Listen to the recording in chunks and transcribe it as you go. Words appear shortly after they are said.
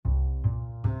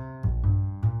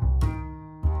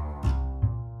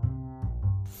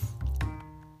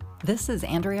This is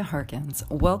Andrea Harkins.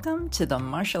 Welcome to the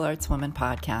Martial Arts Women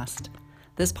Podcast.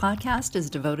 This podcast is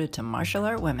devoted to martial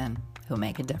art women who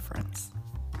make a difference.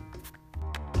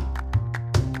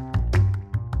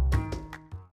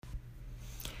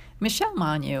 Michelle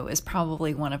Manu is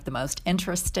probably one of the most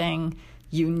interesting,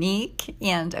 unique,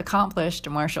 and accomplished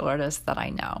martial artists that I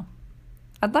know.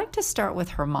 I'd like to start with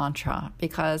her mantra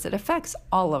because it affects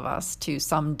all of us to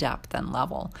some depth and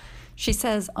level. She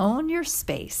says, "Own your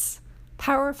space.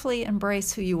 Powerfully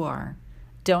embrace who you are.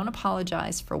 Don't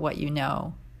apologize for what you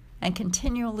know, and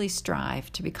continually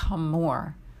strive to become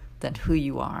more than who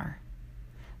you are."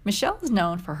 Michelle is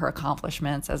known for her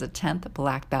accomplishments as a 10th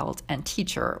black belt and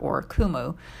teacher, or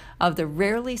kumu, of the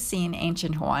rarely seen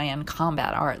ancient Hawaiian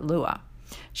combat art lua.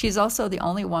 She's also the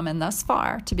only woman thus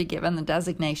far to be given the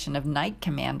designation of Knight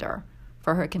Commander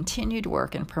for her continued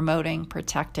work in promoting,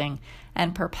 protecting,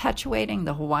 and perpetuating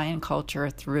the Hawaiian culture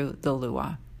through the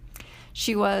lua.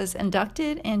 She was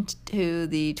inducted into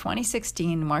the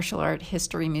 2016 Martial Art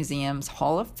History Museum's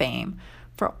Hall of Fame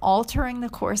for altering the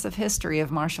course of history of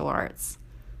martial arts.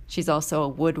 She's also a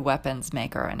wood weapons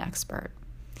maker and expert.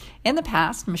 In the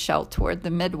past, Michelle toured the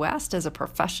Midwest as a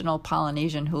professional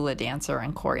Polynesian hula dancer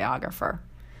and choreographer.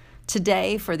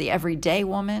 Today, for the everyday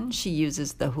woman, she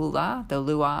uses the hula, the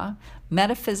lua,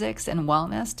 metaphysics, and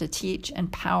wellness to teach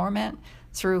empowerment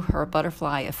through her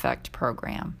Butterfly Effect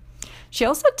program. She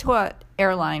also taught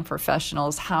airline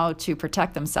professionals how to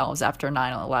protect themselves after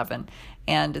 9/11,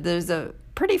 and there's a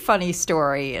pretty funny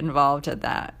story involved in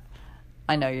that.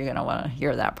 I know you're going to want to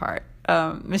hear that part.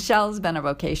 Michelle's been a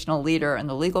vocational leader in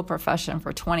the legal profession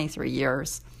for 23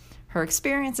 years. Her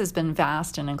experience has been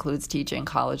vast and includes teaching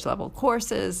college-level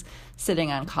courses, sitting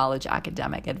on college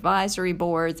academic advisory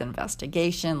boards,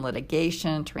 investigation,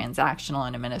 litigation, transactional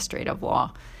and administrative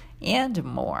law, and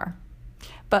more.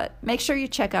 But make sure you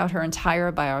check out her entire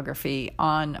biography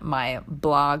on my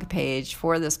blog page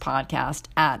for this podcast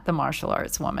at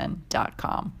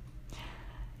themartialartswoman.com.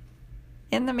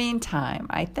 In the meantime,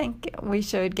 I think we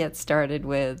should get started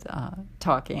with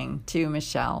talking to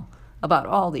Michelle about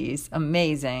all these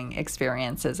amazing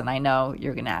experiences, and I know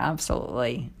you're going to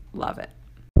absolutely love it.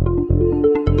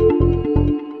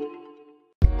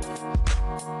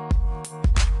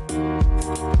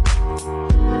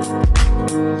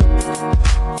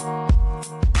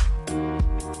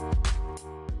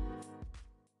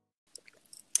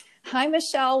 Hi,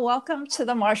 Michelle. Welcome to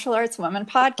the Martial Arts Women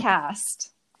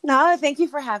Podcast. No, thank you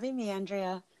for having me,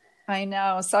 Andrea. I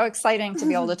know. So exciting to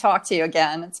be able to talk to you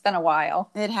again. It's been a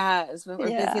while. It has. We're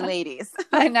busy ladies.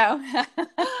 I know.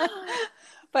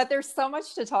 But there's so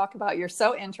much to talk about. You're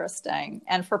so interesting.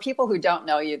 And for people who don't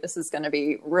know you, this is going to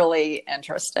be really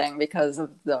interesting because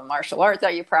of the martial art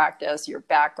that you practice, your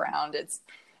background. It's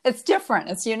different.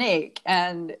 It's unique.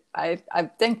 And I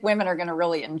think women are going to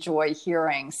really enjoy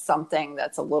hearing something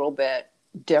that's a little bit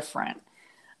different.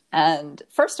 And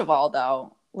first of all,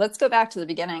 though, let's go back to the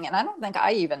beginning. And I don't think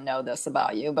I even know this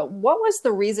about you, but what was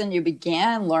the reason you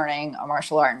began learning a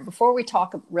martial art? And before we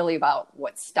talk really about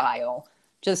what style,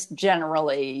 just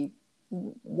generally,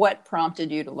 what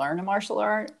prompted you to learn a martial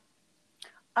art?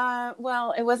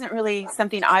 Well, it wasn't really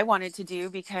something I wanted to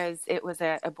do because it was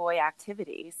a boy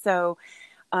activity. So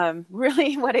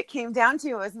really what it came down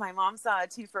to was my mom saw a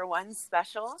 2-for-1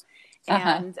 special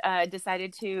and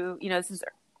decided to, this is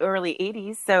early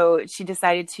 80s. So she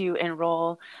decided to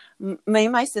enroll me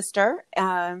and my sister.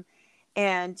 And,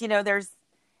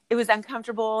 it was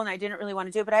uncomfortable and I didn't really want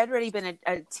to do it, but I had already been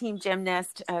a team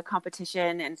gymnast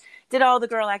competition and did all the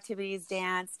girl activities,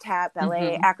 dance, tap,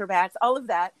 ballet, acrobats, all of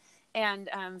that. And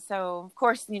so of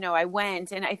course, I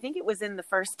went, and I think it was in the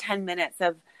first 10 minutes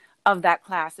of that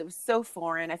class. It was so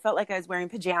foreign. I felt like I was wearing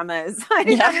pajamas. I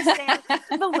didn't understand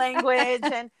the language.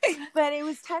 But it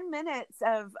was 10 minutes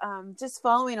of just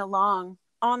following along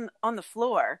on the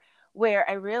floor where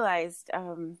I realized,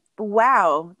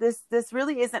 wow, this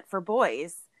really isn't for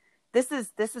boys. This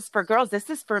is for girls. This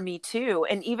is for me too.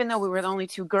 And even though we were the only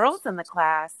 2 girls in the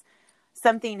class,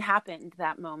 something happened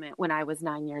that moment when I was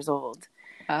 9 years old.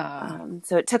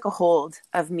 So it took a hold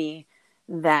of me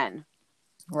then.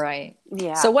 Right.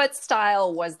 Yeah. So what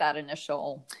style was that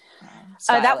initial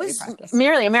style that was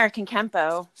merely American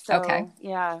Kempo. So, okay.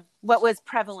 Yeah. What was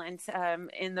prevalent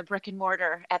in the brick and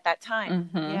mortar at that time.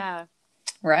 Yeah.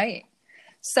 Right.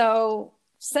 So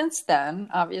since then,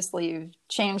 obviously you've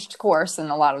changed course in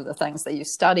a lot of the things that you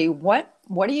study. What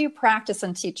do you practice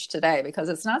and teach today? Because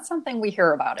it's not something we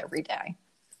hear about every day.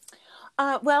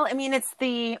 Well, I mean, it's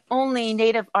the only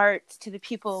native art to the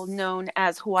people known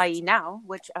as Hawaii now,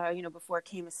 which, before it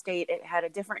came a state, it had a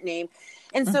different name.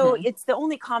 And so it's the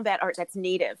only combat art that's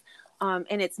native.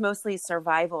 And it's mostly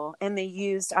survival. And they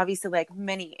used, obviously, like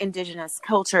many indigenous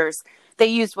cultures, they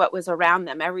used what was around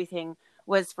them. Everything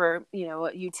was for,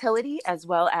 utility as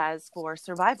well as for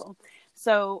survival.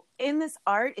 So in this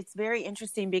art, it's very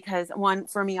interesting because, one,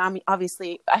 for me,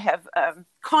 obviously I have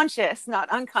conscious, not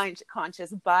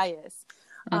unconscious bias,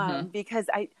 because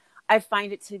I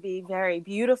find it to be very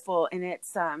beautiful, and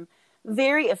it's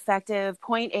very effective,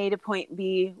 point A to point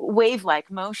B, wave-like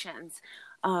motions.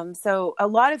 So a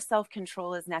lot of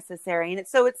self-control is necessary. And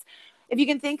it's, if you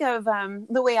can think of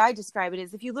the way I describe it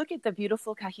is, if you look at the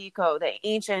beautiful kahiko, the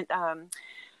ancient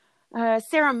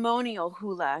ceremonial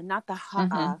hula, not the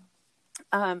ha'a,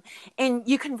 and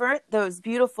you convert those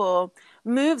beautiful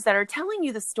moves that are telling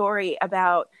you the story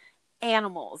about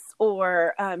animals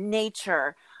or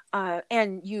nature,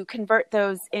 and you convert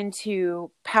those into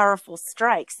powerful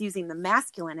strikes using the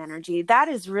masculine energy. That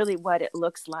is really what it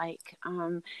looks like.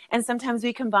 And sometimes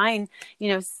we combine,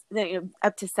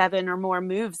 up to 7 or more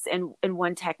moves in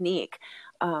one technique.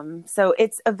 So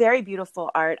it's a very beautiful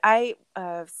art. I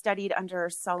studied under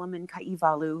Solomon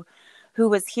Kaivalu, who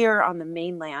was here on the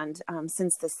mainland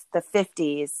since the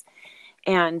 50s.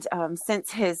 And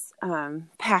since his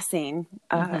passing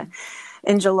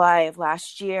in July of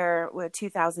last year, with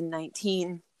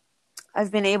 2019,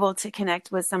 I've been able to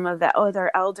connect with some of the other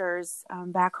elders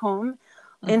back home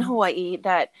in Hawaii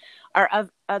that are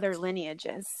of other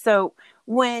lineages. So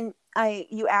when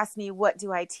you ask me, what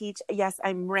do I teach? Yes,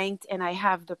 I'm ranked and I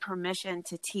have the permission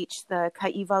to teach the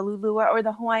Kaivalu Lua, or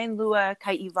the Hawaiian Lua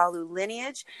Kaivalu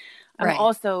lineage. I'm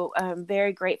also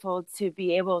very grateful to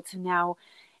be able to now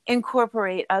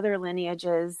incorporate other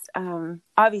lineages.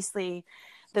 Obviously,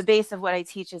 the base of what I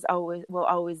teach will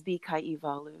always be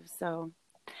Kaivalu. So,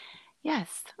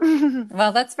 yes.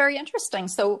 Well, that's very interesting.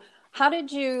 So, how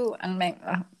did you? And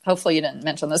hopefully, you didn't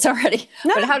mention this already.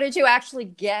 No. But how did you actually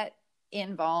get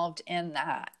involved in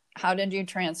that? How did you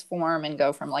transform and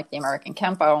go from like the American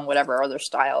Kempo and whatever other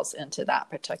styles into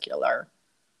that particular?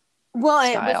 Well,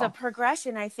 it was a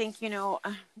progression. I think, on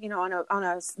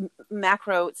a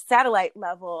macro satellite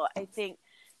level, I think,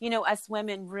 us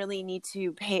women really need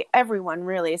to everyone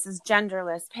really, this is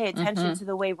genderless, pay attention to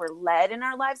the way we're led in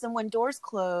our lives. And when doors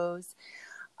close,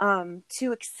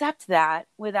 to accept that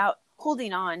without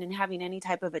holding on and having any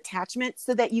type of attachment,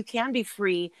 so that you can be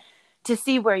free to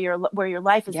see where your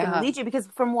life is going to lead you. Because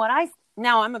from what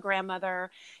now I'm a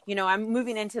grandmother, I'm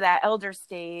moving into that elder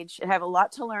stage. I have a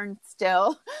lot to learn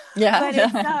still. Yeah. But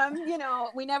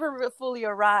it's, we never fully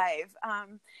arrive.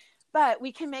 But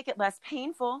we can make it less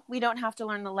painful. We don't have to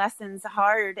learn the lessons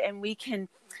hard, and we can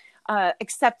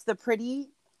accept the pretty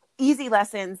easy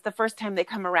lessons the first time they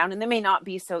come around. And they may not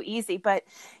be so easy, but,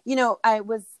 I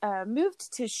was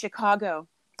moved to Chicago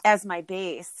as my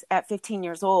base at 15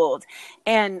 years old.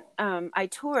 And I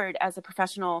toured as a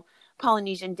professional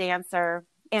Polynesian dancer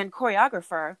and a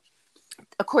choreographer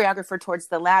towards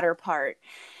the latter part.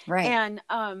 Right. And,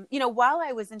 while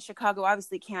I was in Chicago,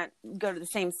 obviously can't go to the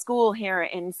same school here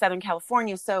in Southern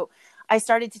California. So I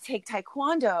started to take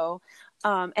Taekwondo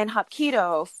and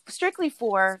Hapkido strictly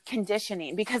for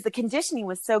conditioning, because the conditioning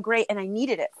was so great and I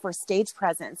needed it for stage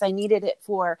presence. I needed it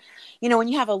for, when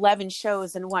you have 11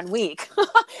 shows in 1 week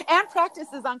and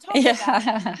practices on top of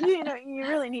that, you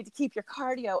really need to keep your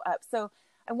cardio up. So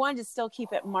I wanted to still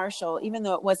keep it martial, even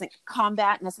though it wasn't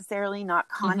combat necessarily, not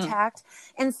contact.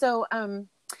 And so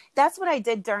that's what I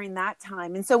did during that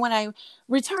time. And so when I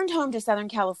returned home to Southern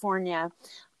California,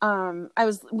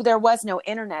 there was no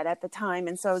internet at the time.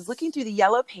 And so I was looking through the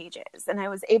yellow pages, and I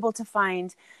was able to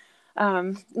find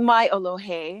my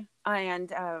Olohe,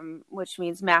 and which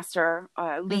means master,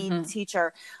 lead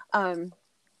teacher.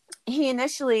 He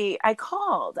initially, I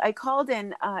called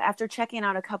in after checking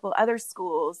out a couple other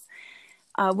schools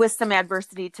with some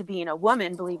adversity to being a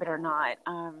woman, believe it or not.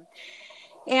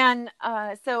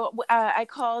 So I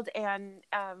called, and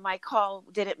my call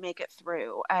didn't make it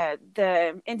through.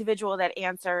 The individual that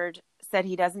answered said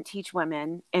he doesn't teach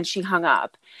women, and she hung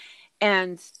up.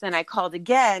 And then I called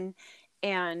again,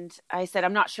 and I said,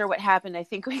 I'm not sure what happened. I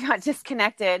think we got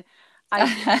disconnected. I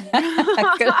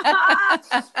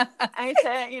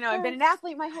said, I've been an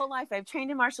athlete my whole life. I've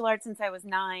trained in martial arts since I was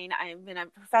 9. I've been a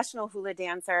professional hula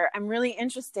dancer. I'm really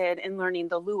interested in learning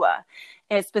the Lua,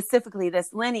 and specifically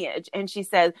this lineage. And she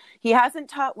said, he hasn't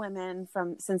taught women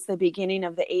since the beginning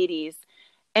of the 80s.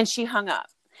 And she hung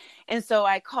up. And so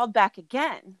I called back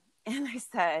again, and I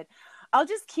said, I'll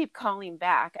just keep calling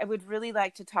back. I would really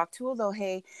like to talk to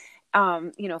Olohe.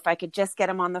 If I could just get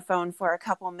him on the phone for a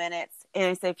couple minutes. And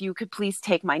I said, if you could please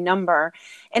take my number.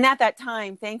 And at that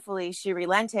time, thankfully, she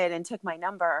relented and took my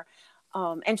number.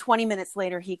 And 20 minutes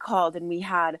later, he called, and we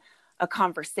had a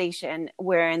conversation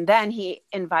and then he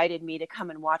invited me to come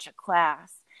and watch a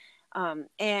class.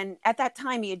 And at that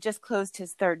time he had just closed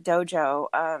his third dojo,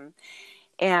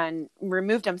 and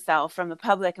removed himself from the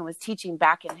public and was teaching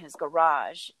back in his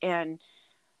garage. And,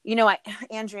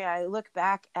 Andrea, I look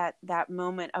back at that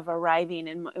moment of arriving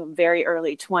in my very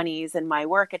early 20s in my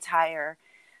work attire,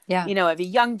 I have a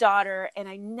young daughter, and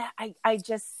I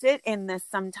just sit in this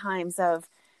sometimes of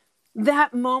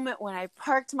that moment when I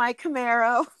parked my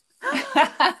Camaro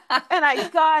and I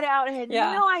got out. I had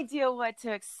no idea what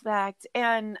to expect.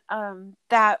 And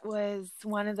that was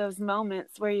one of those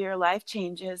moments where your life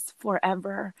changes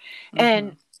forever. Mm-hmm.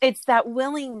 And it's that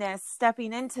willingness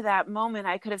stepping into that moment.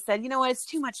 I could have said, you know what, it's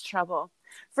too much trouble.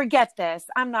 Forget this.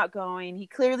 I'm not going. He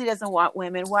clearly doesn't want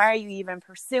women. Why are you even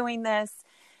pursuing this?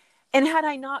 And had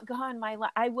I not gone,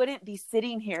 I wouldn't be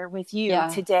sitting here with you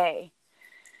today.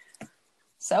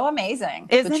 So amazing.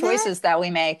 Isn't the choices it? that we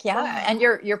make. Yeah. Wow. And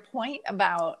your point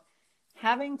about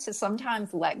having to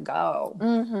sometimes let go,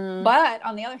 mm-hmm. but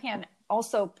on the other hand,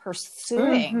 also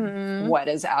pursuing what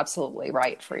is absolutely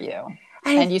right for you.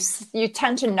 And you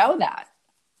tend to know that.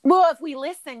 Well, if we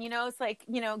listen, it's like,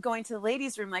 going to the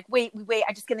ladies' room, like, wait,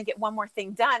 I'm just going to get one more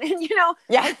thing done. And,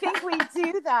 I think we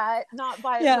do that, not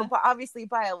obviously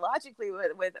biologically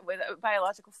with a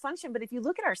biological function. But if you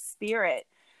look at our spirit,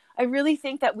 I really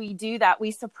think that we do that.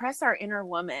 We suppress our inner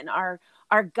woman, our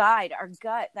guide, our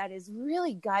gut that is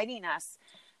really guiding us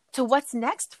to what's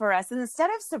next for us. And instead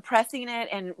of suppressing it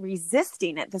and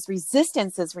resisting it, this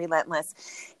resistance is relentless.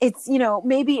 It's,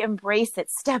 maybe embrace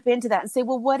it, step into that and say,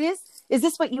 well, is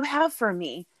this what you have for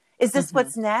me? Is this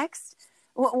what's next?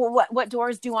 What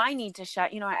doors do I need to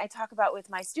shut? I talk about with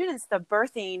my students, the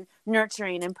birthing,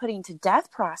 nurturing, and putting to death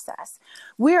process.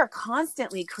 We are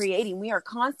constantly creating. We are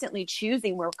constantly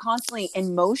choosing. We're constantly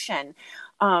in motion.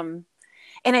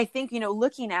 And I think,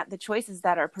 looking at the choices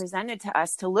that are presented to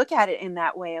us, to look at it in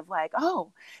that way of like,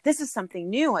 oh, this is something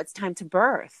new. It's time to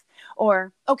birth.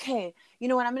 Or, okay, I'm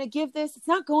going to give this. It's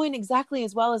not going exactly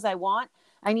as well as I want.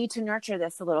 I need to nurture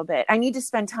this a little bit. I need to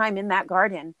spend time in that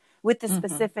garden with the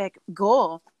specific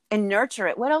goal and nurture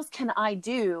it. What else can I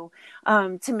do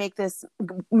to make this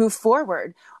move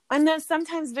forward? And then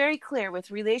sometimes very clear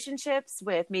with relationships,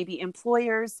 with maybe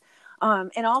employers,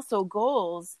 and also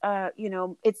goals.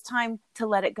 It's time to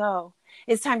let it go.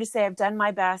 It's time to say, I've done my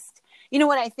best.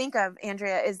 What I think of,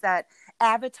 Andrea, is that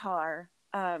Avatar,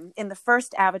 in the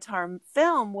first Avatar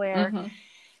film where,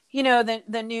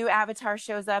 the new Avatar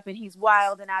shows up and he's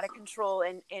wild and out of control.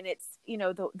 And it's,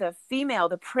 the female,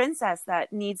 the princess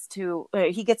that needs to,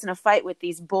 he gets in a fight with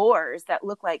these boars that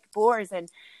look like boars, and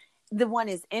the one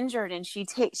is injured, and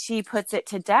she puts it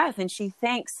to death, and she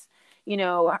thanks,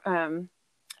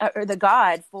 or the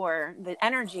god for the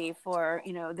energy for,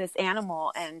 this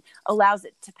animal, and allows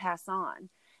it to pass on.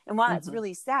 And while that's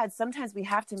really sad, sometimes we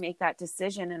have to make that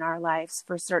decision in our lives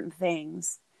for certain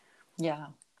things. Yeah.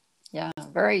 Yeah.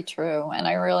 Very true. And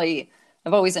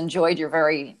I've always enjoyed your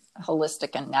very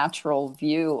holistic and natural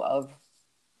view of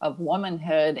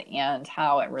womanhood and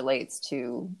how it relates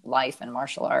to life and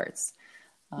martial arts.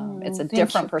 It's a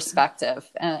different perspective.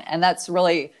 And that's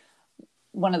really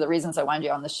one of the reasons I wanted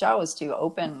you on the show, is to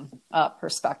open up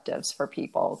perspectives for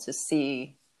people to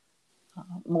see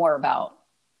more about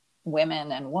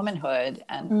women and womanhood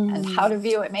and how to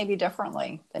view it maybe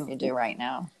differently than you do right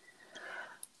now.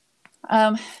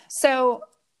 So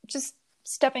just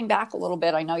stepping back a little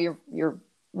bit, I know you're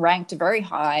ranked very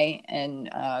high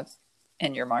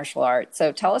in your martial arts.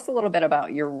 So tell us a little bit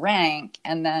about your rank,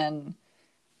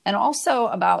 and also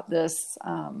about this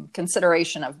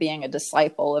consideration of being a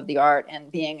disciple of the art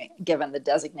and being given the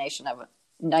designation of a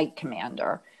Knight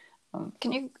Commander.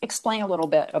 Can you explain a little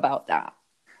bit about that?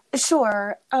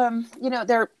 Sure.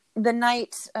 They're the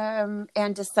Knight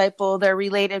and disciple, they're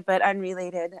related but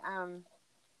unrelated.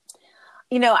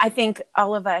 I think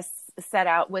all of us set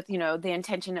out with, the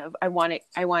intention of, I want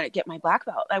to get my black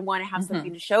belt. I want to have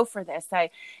something to show for this.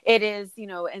 It is,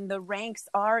 and the ranks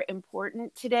are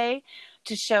important today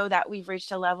to show that we've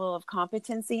reached a level of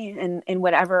competency in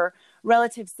whatever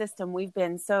relative system we've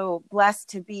been so blessed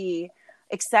to be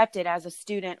accepted as a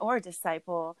student or a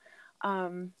disciple.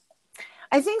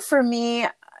 I think for me,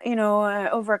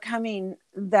 overcoming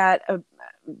that,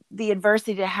 the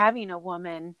adversity to having a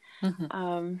woman,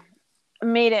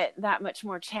 made it that much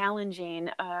more challenging,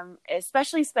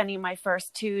 especially spending my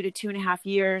first 2 to 2.5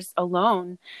 years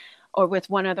alone or with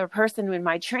one other person in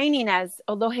my training, as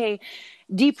Olohe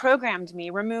deprogrammed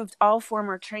me, removed all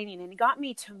former training, and got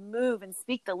me to move and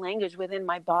speak the language within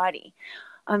my body.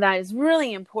 That is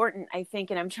really important, I think,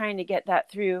 and I'm trying to get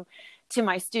that through to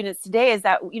my students today, is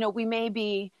that, we may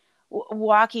be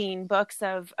walking books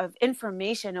of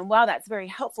information. And while that's very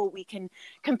helpful, we can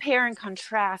compare and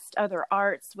contrast other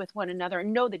arts with one another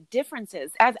and know the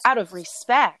differences as out of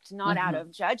respect, not out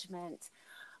of judgment.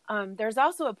 There's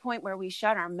also a point where we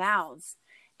shut our mouths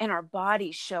and our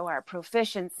bodies show our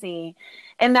proficiency.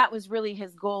 And that was really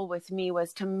his goal with me,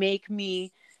 was to make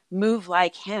me move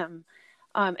like him.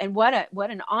 And what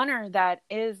an honor that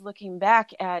is, looking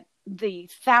back at the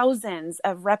thousands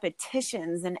of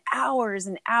repetitions and hours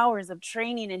of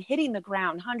training and hitting the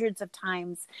ground hundreds of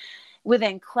times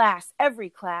within class, every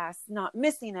class, not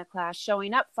missing a class,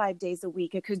 showing up 5 days a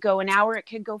week. It could go an hour, it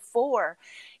could go 4.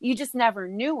 You just never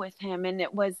knew with him. And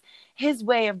it was his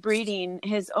way of breeding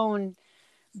his own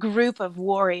group of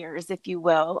warriors, if you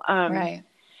will. Right.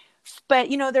 But,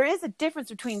 there is a difference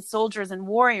between soldiers and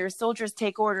warriors. Soldiers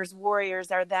take orders. Warriors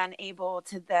are then able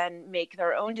to then make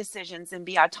their own decisions and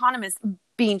be autonomous,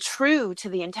 being true to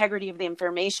the integrity of the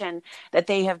information that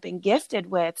they have been gifted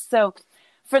with. So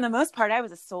for the most part, I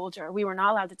was a soldier. We were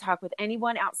not allowed to talk with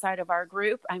anyone outside of our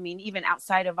group. I mean, even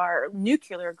outside of our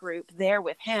nuclear group there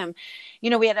with him.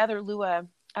 We had other Lua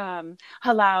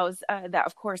halaus that,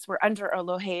 of course, were under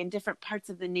Alohe in different parts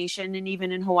of the nation and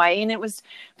even in Hawaii. And it was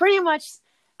pretty much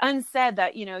unsaid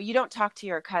that, you don't talk to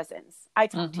your cousins. I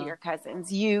talk to your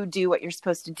cousins. You do what you're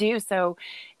supposed to do. So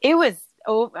it was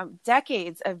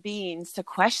decades of being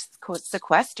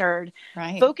sequestered,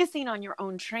 right, focusing on your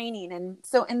own training. And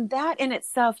so in that in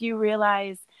itself, you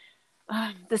realize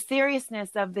the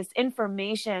seriousness of this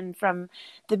information from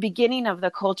the beginning of the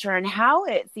culture and how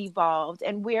it's evolved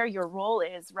and where your role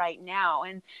is right now.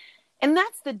 And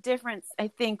that's the difference, I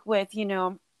think, with,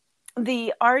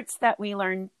 the arts that we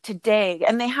learn today,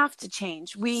 and they have to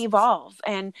change. We evolve.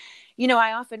 And,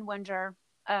 I often wonder,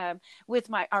 with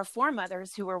our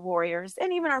foremothers who were warriors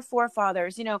and even our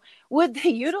forefathers, would they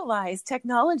utilize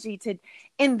technology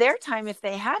in their time if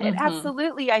they had it?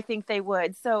 Absolutely. I think they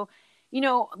would. So,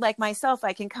 like myself,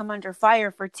 I can come under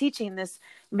fire for teaching this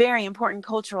very important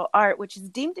cultural art, which is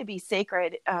deemed to be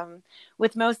sacred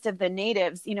with most of the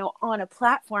natives, on a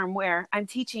platform where I'm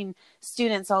teaching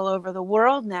students all over the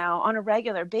world now on a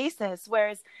regular basis.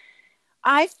 Whereas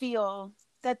I feel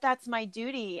that that's my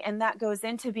duty, and that goes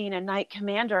into being a Knight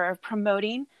Commander, of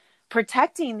promoting,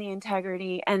 protecting the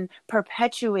integrity and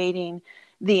perpetuating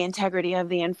the integrity of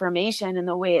the information and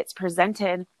the way it's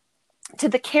presented to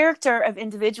the character of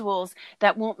individuals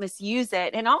that won't misuse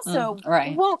it, and also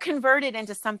won't convert it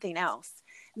into something else,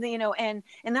 and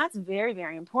that's very,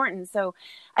 very important. So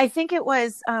I think it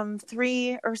was 4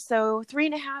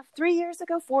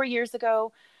 years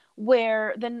ago,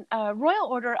 where the Royal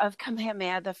Order of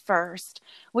Kamehameha I,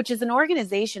 which is an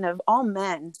organization of all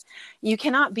men. You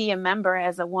cannot be a member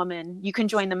as a woman. You can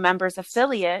join the members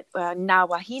affiliate, Na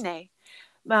Wahine,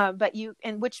 but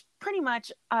which pretty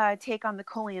much take on the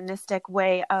Colonialistic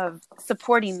way of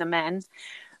supporting the men.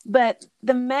 But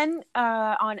the men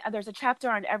there's a chapter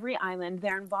on every island.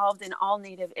 They're involved in all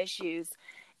Native issues,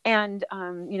 and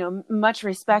much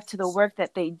respect to the work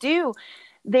that they do.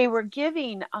 They were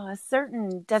giving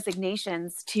certain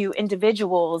designations to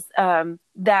individuals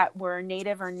that were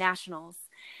Native or nationals.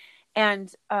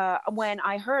 And when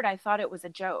I heard, I thought it was a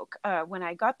joke. When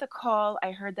I got the call,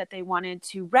 I heard that they wanted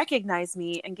to recognize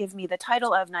me and give me the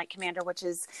title of Knight Commander, which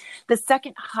is the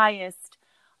second highest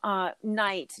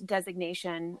knight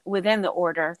designation within the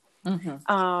order.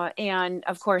 And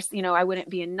of course, I wouldn't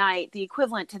be a knight. The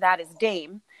equivalent to that is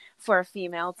dame for a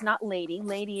female. It's not lady.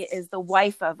 Lady is the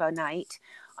wife of a knight.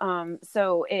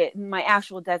 So my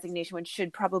actual designation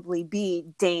should probably be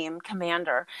Dame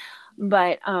Commander.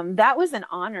 But that was an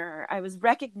honor. I was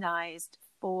recognized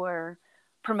for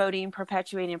promoting,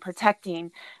 perpetuating, and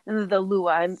protecting the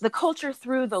Lua and the culture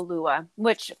through the Lua,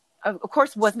 which of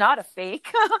course was not a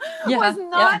fake, was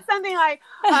not something I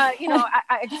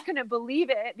just couldn't believe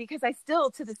it, because I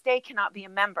still to this day cannot be a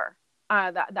member.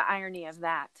 The irony of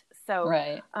that. So,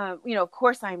 of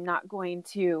course, I'm not going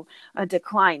to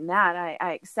decline that.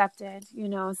 I accepted,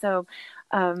 So,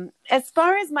 as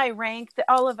far as my rank,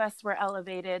 all of us were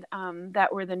elevated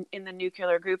that were in the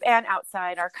nuclear group and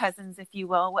outside, our cousins, if you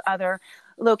will, other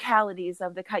localities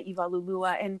of the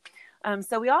Kai'Ivalulua. And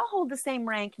so we all hold the same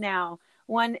rank now.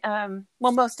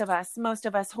 Most of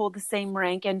us hold the same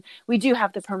rank, and we do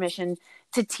have the permission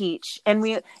to teach. And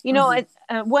we,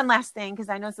 one last thing, because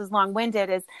I know this is long-winded,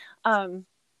 is,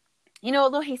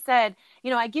 Lohi said,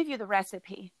 I give you the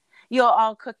recipe. You'll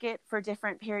all cook it for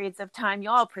different periods of time.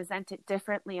 You'll all present it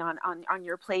differently on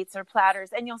your plates or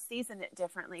platters, and you'll season it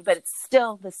differently, but it's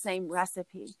still the same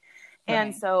recipe. Right.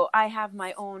 And so I have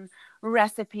my own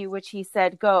recipe, which he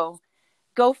said, go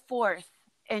forth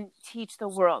and teach the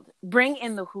world, bring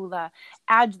in the hula,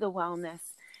 add the wellness,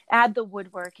 add the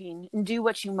woodworking and do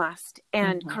what you must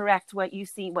and correct what you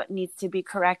see, what needs to be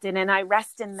corrected. And I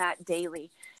rest in that daily.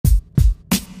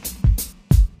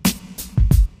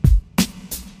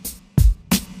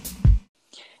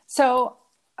 So,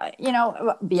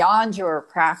 beyond your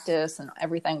practice and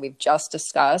everything we've just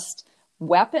discussed,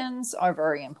 weapons are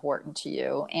very important to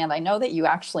you. And I know that you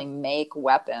actually make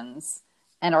weapons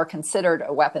and are considered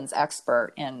a weapons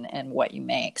expert in what you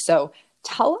make. So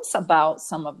tell us about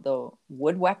some of the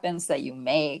wood weapons that you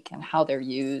make and how they're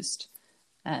used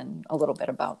and a little bit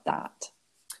about that.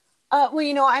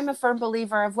 Well, I'm a firm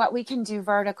believer of what we can do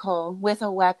vertical with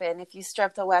a weapon. If you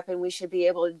strip the weapon, we should be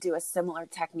able to do a similar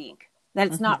technique. That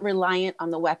it's not reliant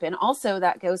on the weapon. Also,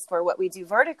 that goes for what we do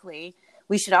vertically.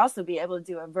 We should also be able to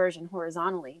do a version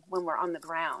horizontally when we're on the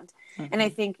ground. And I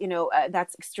think,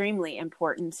 that's extremely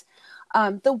important.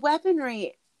 The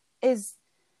weaponry is,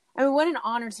 what an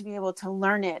honor to be able to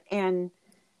learn it and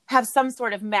have some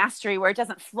sort of mastery where it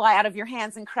doesn't fly out of your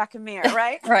hands and crack a mirror,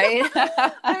 right? Right.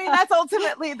 That's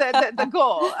ultimately the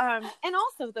goal. And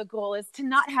also the goal is to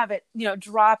not have it,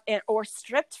 drop or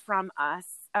stripped from us.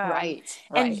 Right.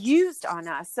 And used on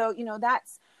us. So,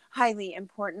 that's highly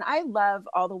important. I love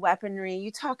all the weaponry. You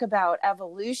talk about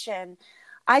evolution.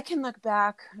 I can look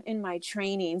back in my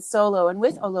training solo and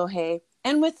with Olohe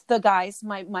and with the guys,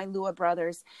 my Lua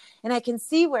brothers, and I can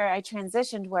see where I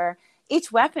transitioned, where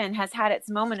each weapon has had its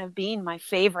moment of being my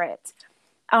favorite.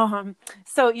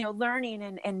 So,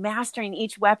 learning and mastering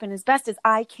each weapon as best as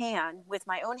I can with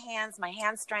my own hands, my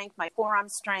hand strength, my forearm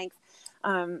strength,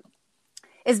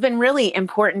 has been really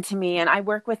important to me, and I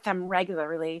work with them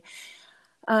regularly.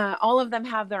 All of them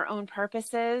have their own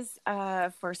purposes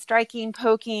for striking,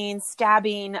 poking,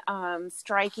 stabbing,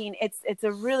 striking. It's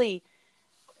a really,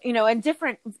 and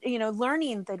different,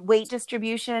 learning the weight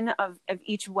distribution of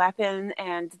each weapon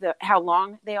and how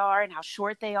long they are and how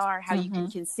short they are, how you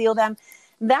can conceal them.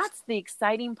 That's the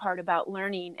exciting part about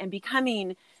learning and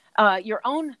becoming your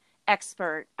own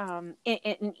expert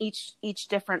in each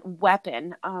different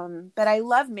weapon. But I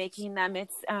love making them.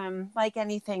 It's like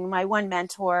anything. My one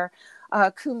mentor,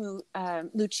 Kumu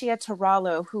Lucia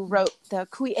Taralo, who wrote the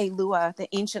Kui e Lua, the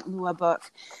ancient Lua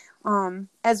book,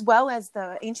 as well as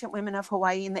the Ancient Women of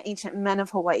Hawaii and the Ancient Men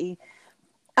of Hawaii.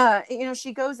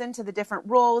 She goes into the different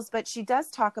roles, but she does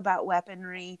talk about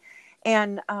weaponry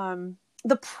and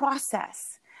the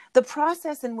process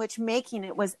in which making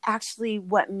it was actually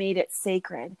what made it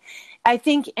sacred. I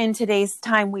think in today's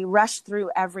time, we rush through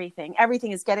everything.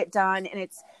 Everything is get it done and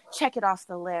it's check it off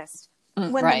the list.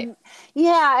 And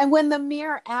when the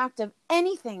mere act of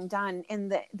anything done in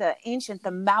the ancient, the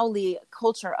Maoli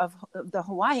culture of the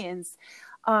Hawaiians,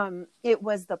 it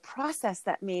was the process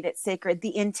that made it sacred,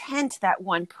 the intent that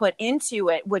one put into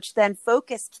it, which then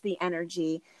focused the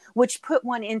energy, which put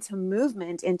one into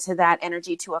movement into that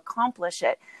energy to accomplish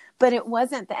it. But it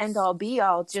wasn't the end all be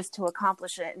all just to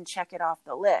accomplish it and check it off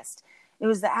the list. It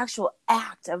was the actual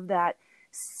act of that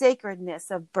sacredness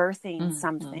of birthing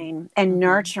something and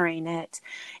nurturing it.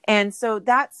 And so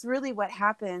that's really what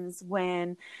happens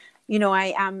when,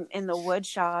 I am in the wood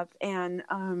shop and,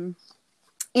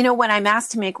 when I'm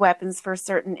asked to make weapons for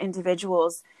certain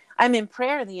individuals, I'm in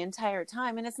prayer the entire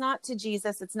time. And it's not to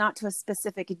Jesus. It's not to a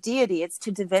specific deity. It's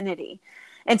to divinity.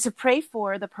 And to pray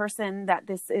for the person that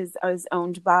this is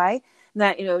owned by,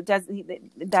 that,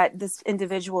 that this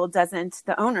individual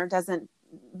the owner doesn't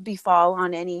befall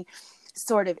on any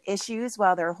sort of issues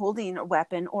while they're holding a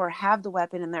weapon or have the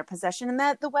weapon in their possession, and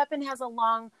that the weapon has a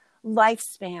long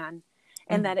lifespan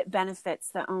and that it benefits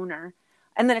the owner,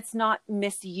 and that it's not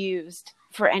misused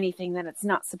for anything that it's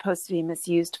not supposed to be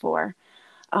misused for.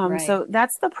 So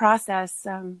that's the process.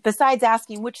 Besides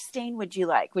asking, which stain would you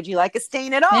like? Would you like a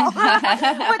stain at all?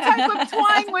 What type of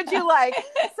twine would you like?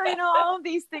 So, all of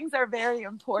these things are very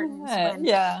important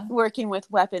when working with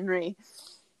weaponry.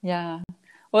 Yeah.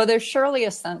 Well, there's surely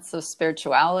a sense of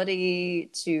spirituality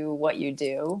to what you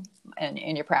do and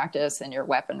in your practice and your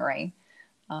weaponry.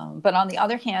 But on the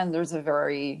other hand, there's a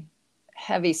very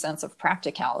heavy sense of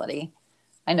practicality.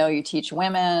 I know you teach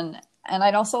women, and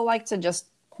I'd also like to just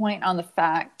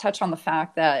touch on the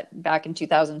fact that back in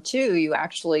 2002, you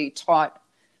actually taught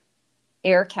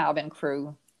air cabin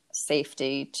crew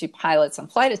safety to pilots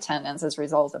and flight attendants as a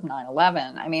result of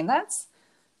 9/11. I mean,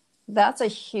 that's a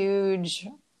huge,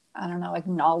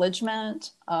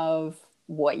 acknowledgement of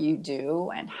what you do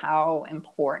and how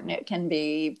important it can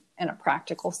be in a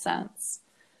practical sense.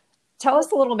 Tell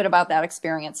us a little bit about that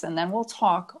experience, and then we'll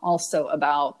talk also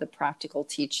about the practical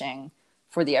teaching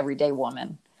for the everyday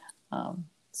woman.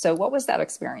 So what was that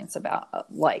experience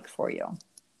like for you?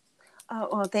 Oh,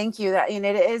 well, thank you. That, and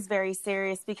it is very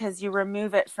serious because you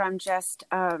remove it from just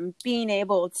being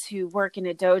able to work in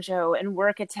a dojo and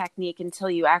work a technique until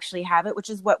you actually have it, which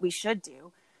is what we should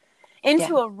do,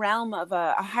 into a realm of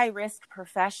a high risk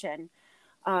profession.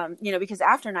 Because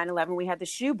after 9/11, we had the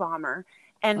shoe bomber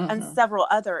and several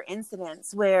other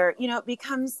incidents where, it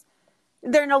becomes,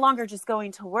 they're no longer just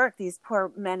going to work. These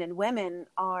poor men and women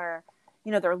are,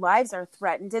 their lives are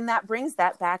threatened. And that brings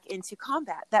that back into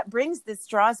combat.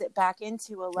 Draws it back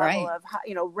into a level of,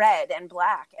 red and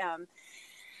black.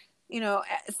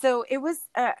 So it was,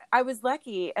 I was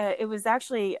lucky. It was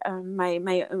actually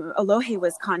my Alohe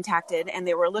was contacted, and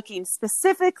they were looking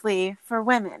specifically for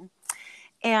women.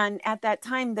 And at that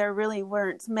time, there really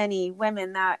weren't many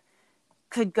women that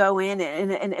could go in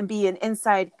and be an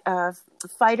inside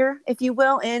fighter, if you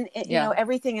will. And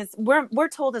everything is, we're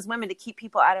told as women to keep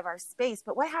people out of our space,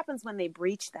 but what happens when they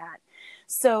breach that?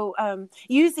 So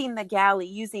using the galley,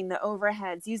 using the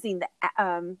overheads, using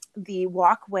the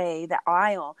walkway, the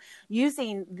aisle,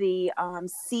 using the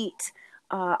seat,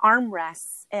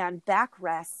 armrests and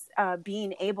backrests,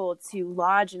 being able to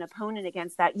lodge an opponent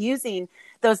against that, using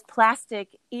those plastic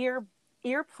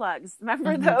earplugs.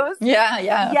 Remember those? Yeah.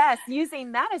 Yes.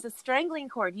 Using that as a strangling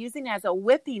cord, using it as a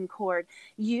whipping cord,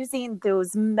 using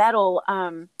those metal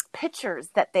pictures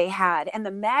that they had and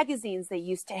the magazines they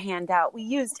used to hand out. We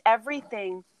used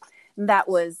everything that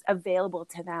was available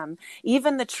to them.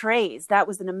 Even the trays, that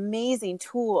was an amazing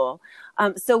tool.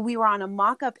 So we were on a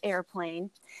mock-up airplane.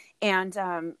 And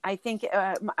I think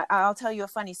I'll tell you a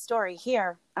funny story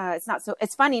here.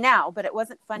 It's funny now, but it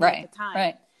wasn't funny at the time.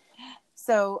 Right.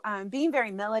 So being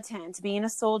very militant, being a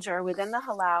soldier within the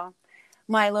halau,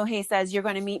 my Alohe says, you're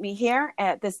going to meet me here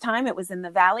at this time. It was in the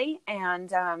valley.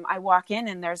 And I walk in,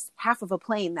 and there's half of a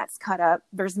plane that's cut up.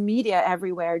 There's media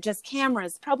everywhere, just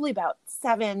cameras, probably about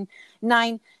 7,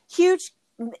 9 huge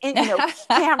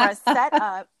cameras set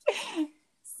up.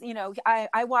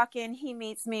 I walk in, he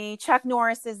meets me. Chuck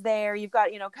Norris is there. You've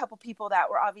got, a couple people that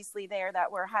were obviously there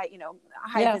that were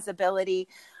high visibility,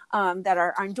 that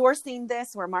are endorsing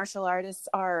this, where martial artists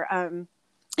are,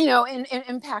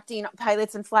 impacting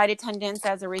pilots and flight attendants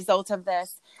as a result of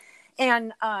this.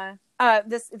 And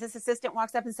this assistant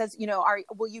walks up and says,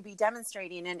 will you be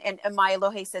demonstrating? And my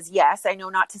Alohe says, yes, I know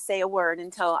not to say a word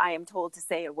until I am told to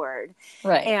say a word.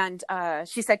 Right. And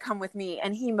she said, come with me.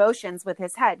 And he motions with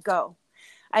his head, go.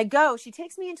 I go. She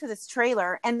takes me into this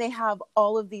trailer, and they have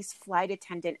all of these flight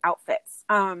attendant outfits.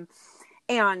 And,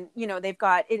 they've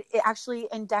got it actually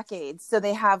in decades. So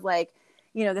they have the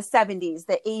 70s,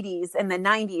 the 80s, and the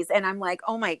 90s. And I'm like,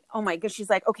 oh my gosh. She's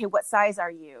like, okay, what size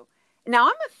are you? Now,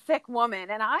 I'm a thick woman,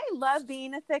 and I love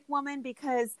being a thick woman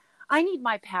because I need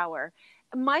my power.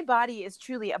 My body is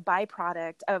truly a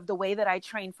byproduct of the way that I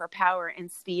train for power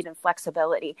and speed and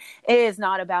flexibility. It is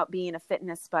not about being a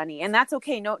fitness bunny, and that's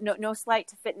okay. No slight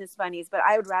to fitness bunnies, but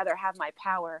I would rather have my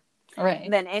power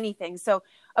than anything. So,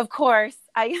 of course,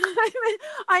 I'm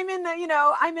in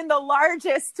the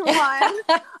largest one.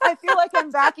 I feel like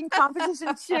I'm back in competition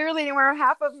cheerleading where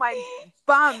half of my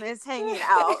bum is hanging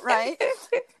out, right?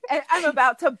 And I'm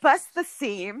about to bust the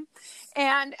seam.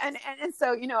 And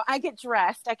so, I get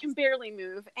dressed, I can barely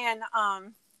move. And,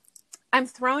 I'm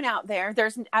thrown out there.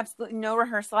 There's absolutely no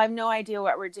rehearsal. I have no idea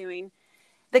what we're doing.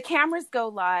 The cameras go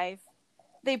live.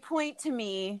 They point to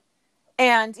me.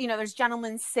 And, there's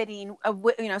gentlemen sitting,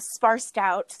 sparsed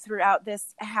out throughout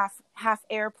this half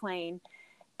airplane.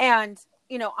 And,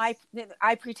 I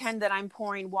pretend that I'm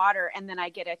pouring water, and then I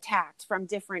get attacked from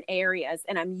different areas,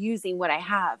 and I'm using what I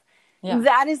have. Yeah.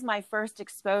 That is my first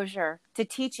exposure to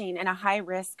teaching in a high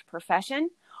risk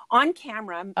profession on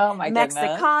camera. Oh my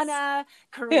Mexicana,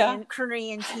 goodness.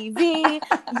 Korean TV,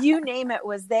 you name it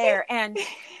was there. And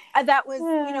that was,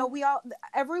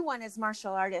 everyone is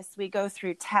martial artists. We go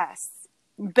through tests.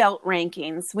 Belt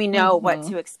rankings. We know what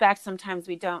to expect. Sometimes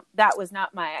we don't. That was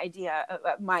not my idea,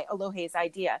 my Alohe's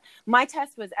idea. My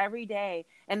test was every day,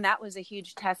 and that was a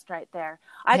huge test right there.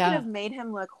 I could have made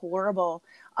him look horrible.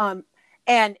 And,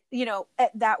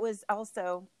 that was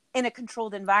also in a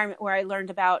controlled environment where I learned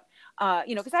about,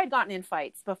 because I had gotten in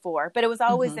fights before, but it was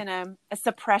always in a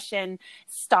suppression,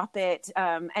 stop it,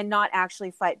 and not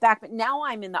actually fight back. But now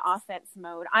I'm in the offense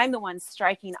mode. I'm the one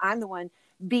striking. I'm the one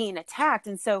being attacked.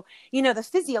 And so, the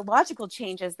physiological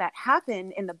changes that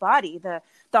happen in the body, the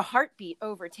heartbeat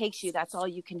overtakes you. That's all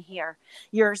you can hear.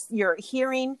 Your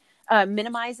hearing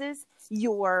minimizes,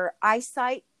 your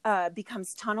eyesight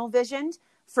becomes tunnel visioned.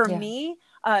 For me,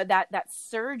 that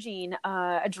surging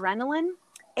adrenaline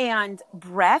and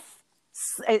breath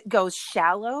it goes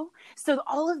shallow. So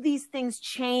all of these things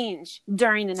change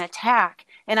during an attack.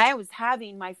 And I was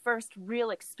having my first real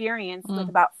experience with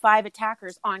about 5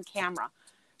 attackers on camera.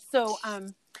 So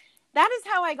that is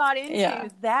how I got into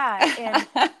that.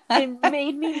 And it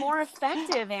made me more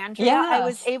effective, Andrea. Yes. I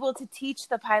was able to teach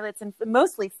the pilots and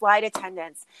mostly flight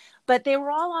attendants, but they were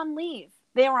all on leave.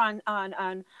 They were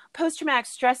on post-traumatic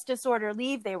stress disorder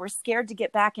leave. They were scared to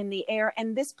get back in the air.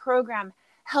 And this program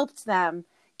helped them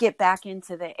get back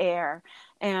into the air.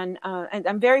 And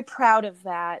I'm very proud of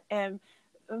that. And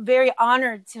very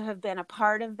honored to have been a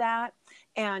part of that.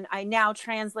 And I now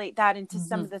translate that into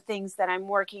some of the things that I'm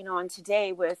working on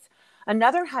today with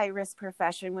another high-risk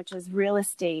profession, which is real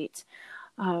estate.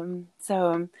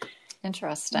 So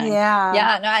interesting. Yeah.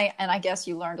 Yeah. And I guess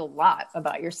you learned a lot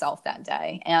about yourself that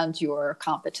day and your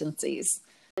competencies.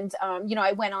 And,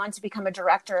 I went on to become a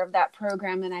director of that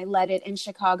program, and I led it in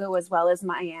Chicago as well as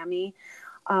Miami.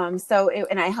 And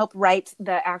I helped write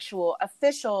the actual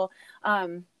official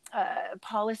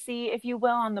policy, if you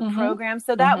will, on the program.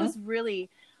 So that was really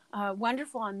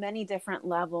wonderful on many different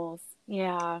levels.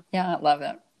 Yeah. Yeah, I love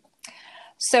it.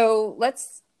 So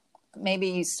let's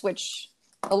maybe switch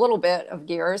a little bit of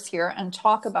gears here and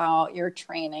talk about your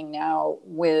training now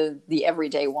with the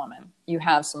everyday woman. You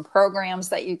have some programs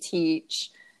that you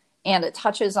teach, and it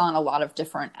touches on a lot of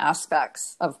different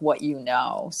aspects of what you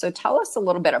know. So tell us a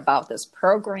little bit about this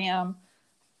program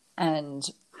and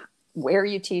where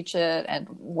you teach it and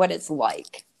what it's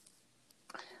like.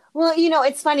 Well,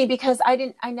 it's funny because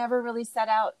I never really set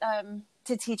out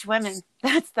to teach women.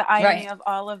 That's the irony of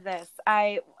all of this.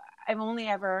 I've only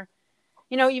ever,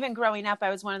 even growing up, I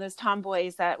was one of those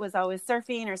tomboys that was always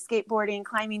surfing or skateboarding,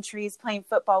 climbing trees, playing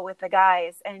football with the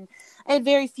guys. And I had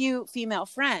very few female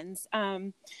friends,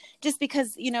 just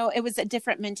because, it was a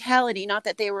different mentality. Not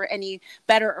that they were any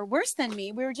better or worse than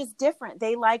me. We were just different.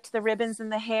 They liked the ribbons in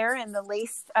the hair and the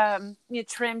lace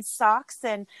trimmed socks.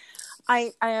 And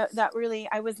I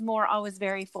was more always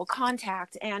very full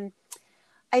contact. And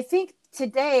I think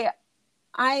today,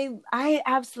 I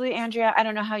absolutely, Andrea, I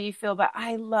don't know how you feel, but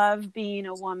I love being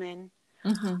a woman.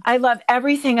 I love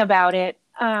everything about it.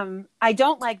 I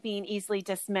don't like being easily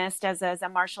dismissed as a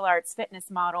martial arts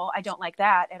fitness model. I don't like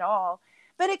that at all,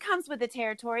 but it comes with the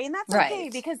territory, and that's okay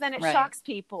because then it shocks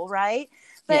people. Right.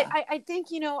 But I think,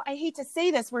 I hate to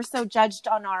say this, we're so judged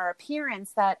on our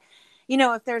appearance that,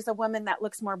 if there's a woman that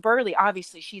looks more burly,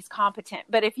 obviously she's competent.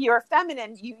 But if you're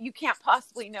feminine, you can't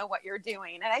possibly know what you're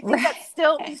doing. And I think that's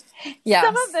still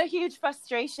some of the huge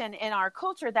frustration in our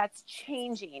culture that's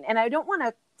changing. And I don't want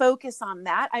to focus on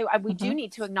that. We do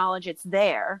need to acknowledge it's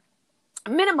there,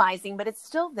 minimizing, but it's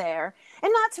still there.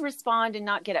 And not to respond and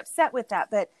not get upset with that.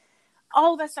 But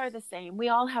all of us are the same. We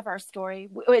all have our story.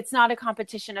 It's not a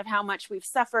competition of how much we've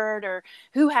suffered or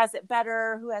who has it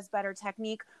better, who has better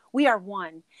technique. We are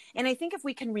one. And I think if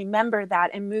we can remember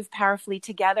that and move powerfully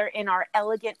together in our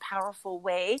elegant, powerful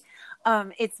way,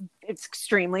 it's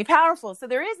extremely powerful. So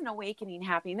there is an awakening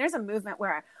happening. There's a movement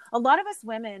where a lot of us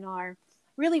women are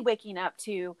really waking up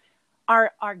to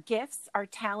our gifts, our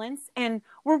talents, and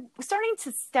we're starting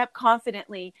to step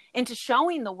confidently into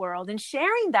showing the world and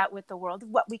sharing that with the world,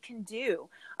 what we can do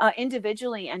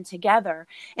individually and together.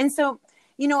 And so,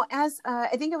 as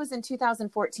I think it was in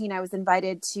 2014, I was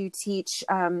invited to teach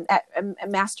at a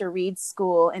Master Reed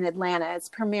School in Atlanta. It's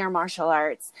Premier Martial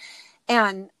Arts.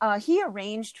 And he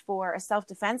arranged for a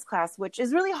self-defense class, which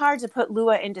is really hard to put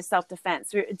Lua into self-defense.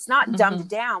 It's not dumbed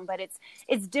down, but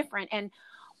it's different. And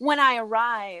when I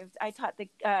arrived, I taught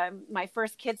my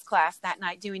first kids class that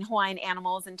night, doing Hawaiian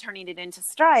animals and turning it into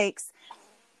strikes.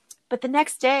 But the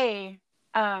next day,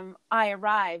 I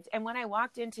arrived, and when I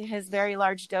walked into his very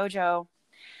large dojo,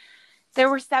 there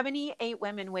were 78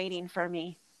 women waiting for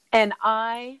me, and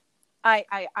I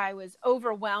was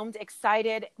overwhelmed,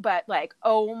 excited, but like,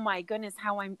 oh my goodness,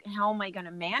 how am I going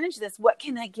to manage this? What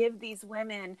can I give these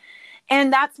women?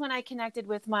 And that's when I connected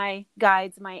with my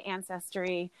guides, my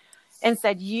ancestry, and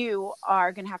said, you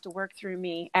are going to have to work through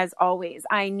me as always.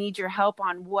 I need your help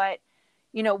on what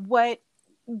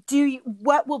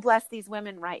will bless these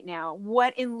women right now?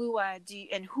 What in Lua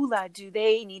and Hula do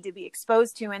they need to be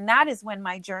exposed to? And that is when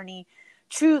my journey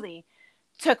truly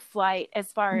took flight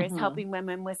as far as helping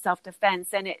women with self-defense.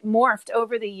 And it morphed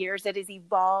over the years. It has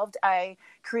evolved. I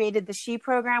created the SHE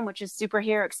program, which is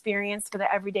superhero experience for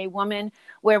the everyday woman,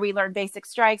 where we learn basic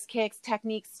strikes, kicks,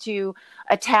 techniques to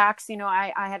attacks.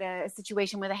 I had a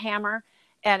situation with a hammer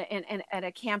at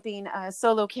a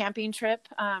solo camping trip.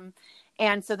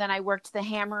 And so then I worked the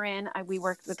hammer in. We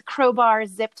worked with crowbars,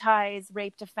 zip ties,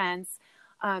 rape defense,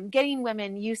 getting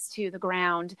women used to the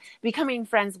ground, becoming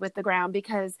friends with the ground,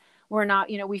 because we're not,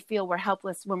 we feel we're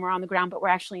helpless when we're on the ground, but we're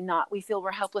actually not. We feel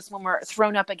we're helpless when we're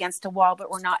thrown up against a wall, but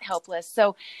we're not helpless.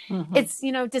 So it's,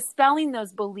 dispelling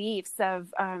those beliefs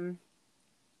of,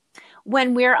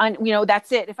 when we're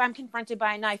that's it. If I'm confronted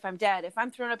by a knife, I'm dead. If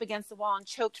I'm thrown up against the wall and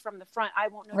choked from the front, I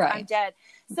won't know if I'm dead.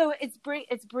 So it's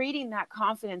breeding that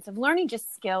confidence of learning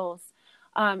just skills.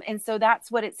 And so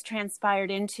that's what it's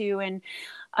transpired into. And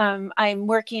I'm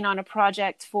working on a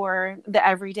project for the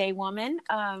everyday woman,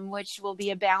 which will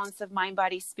be a balance of mind,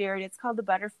 body, spirit. It's called the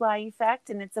butterfly effect,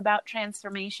 and it's about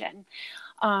transformation.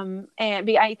 And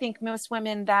I think most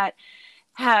women that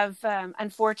have,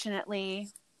 unfortunately,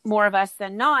 more of us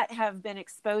than not, have been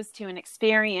exposed to and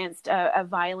experienced a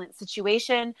violent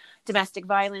situation, domestic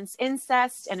violence,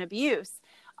 incest, and abuse.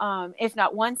 If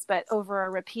not once, but over a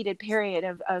repeated period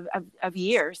of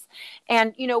years.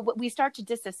 And, we start to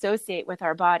disassociate with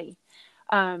our body.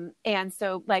 And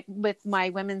so like with my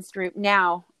women's group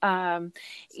now,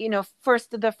 the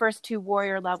first two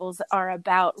warrior levels are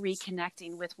about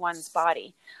reconnecting with one's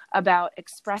body, about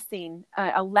expressing,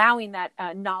 allowing that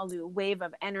nalu wave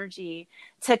of energy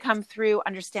to come through,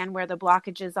 understand where the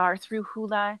blockages are through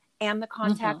hula and the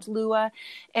contact lua,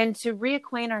 and to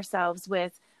reacquaint ourselves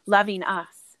with loving us.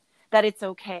 That it's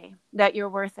okay, that you're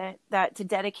worth it, that to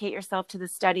dedicate yourself to the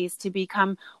studies, to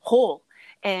become whole,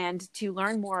 and to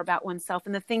learn more about oneself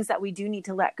and the things that we do need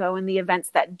to let go, and the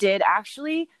events that did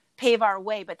actually pave our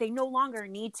way, but they no longer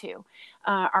need to.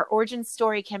 Our origin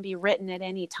story can be written at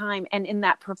any time. And in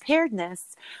that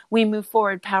preparedness, we move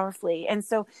forward powerfully. And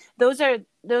so those are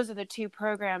the two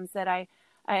programs that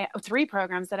three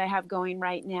programs that I have going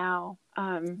right now.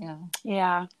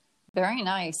 Yeah. Very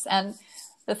nice. And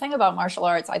the thing about martial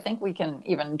arts, I think we can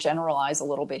even generalize a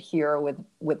little bit here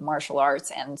with martial arts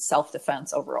and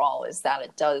self-defense overall, is that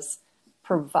it does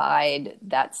provide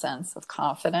that sense of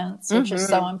confidence, which is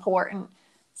so important.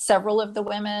 Several of the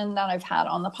women that I've had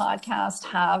on the podcast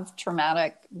have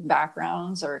traumatic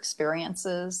backgrounds or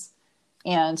experiences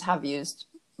and have used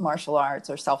martial arts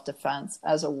or self-defense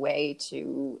as a way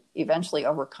to eventually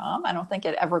overcome. I don't think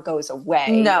it ever goes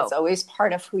away. No. It's always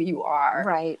part of who you are.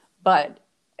 Right. But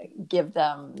give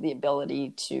them the ability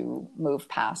to move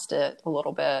past it a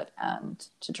little bit and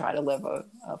to try to live a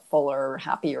fuller,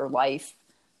 happier life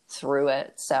through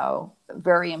it. So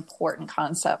very important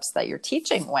concepts that you're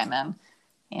teaching women,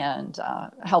 and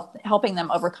helping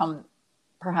them overcome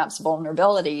perhaps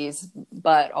vulnerabilities,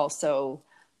 but also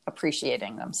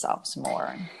appreciating themselves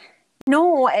more.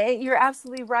 No, you're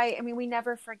absolutely right. I mean, we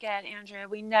never forget, Andrea.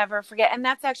 We never forget. And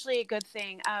that's actually a good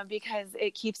thing, because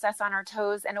it keeps us on our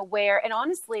toes and aware. And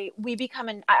honestly, we become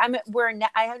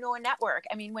I know a network.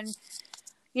 I mean, when,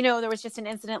 there was just an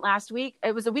incident last week.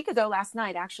 It was a week ago last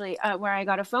night, actually, where I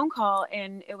got a phone call,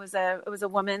 and it was a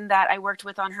woman that I worked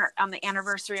with on the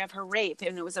anniversary of her rape.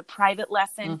 And it was a private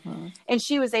lesson, and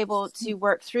she was able to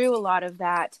work through a lot of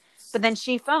that. But then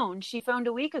she phoned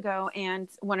a week ago, and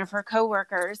one of her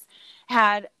coworkers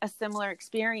had a similar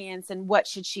experience. And what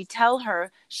should she tell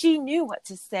her? She knew what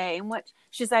to say, and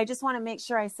she said, I just want to make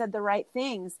sure I said the right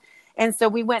things. And so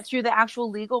we went through the actual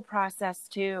legal process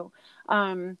too.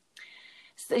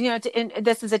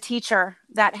 This is a teacher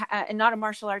that, not a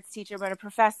martial arts teacher, but a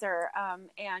professor.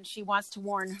 And she wants to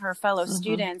warn her fellow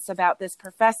students about this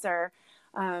professor.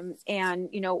 And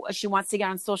she wants to get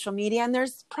on social media, and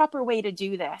there's proper way to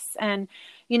do this. And,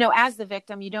 as the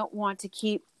victim, you don't want to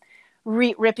keep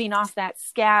ripping off that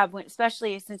scab,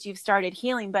 especially since you've started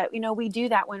healing. But, we do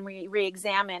that when we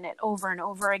re-examine it over and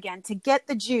over again to get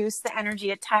the juice, the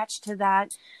energy attached to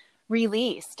that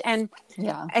released. And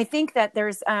I think that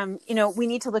there's, we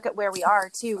need to look at where we are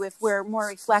too. If we're more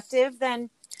reflective, then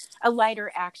a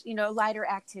lighter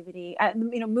activity,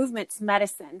 movement's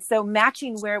medicine. So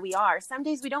matching where we are. Some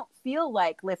days we don't feel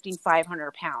like lifting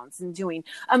 500 pounds and doing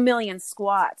 1,000,000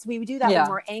 squats. We do that when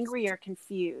we're angry or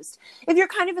confused. If you're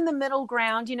kind of in the middle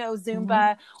ground,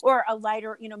 Zumba or a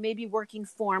lighter, maybe working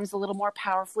forms a little more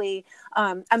powerfully,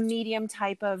 a medium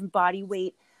type of body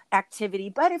weight activity.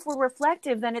 But if we're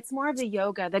reflective, then it's more of the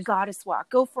yoga, the goddess walk.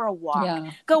 Go for a walk,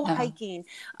 go hiking,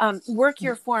 work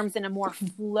your forms in a more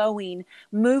flowing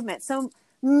movement. So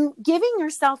giving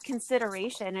yourself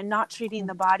consideration and not treating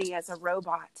the body as a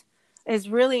robot is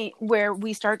really where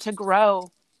we start to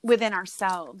grow within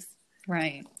ourselves.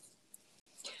 Right.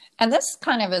 And this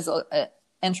kind of is an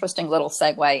interesting little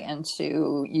segue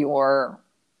into your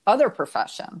other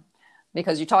profession,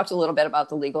 because you talked a little bit about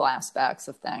the legal aspects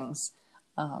of things.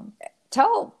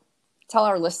 Tell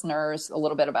our listeners a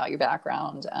little bit about your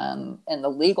background in the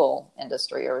legal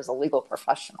industry, or as a legal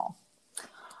professional.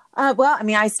 Well, I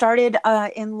mean, I started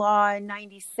in law in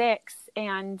 '96,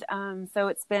 and so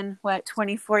it's been,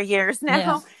 24 years Yeah.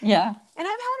 now. Yeah. And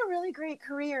I've had a really great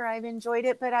career. I've enjoyed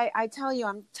it, but I tell you,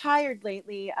 I'm tired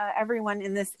lately. Everyone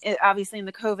in this, obviously in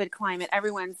the COVID climate,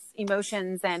 everyone's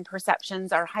emotions and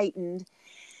perceptions are heightened.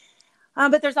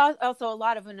 But there's also a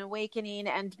lot of an awakening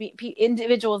and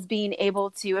individuals being able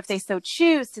to, if they so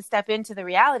choose, to step into the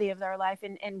reality of their life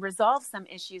and resolve some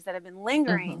issues that have been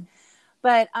lingering.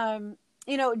 But,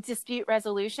 dispute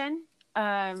resolution.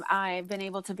 I've been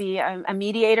able to be a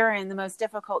mediator in the most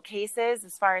difficult cases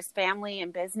as far as family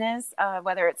and business,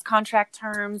 whether it's contract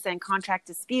terms and contract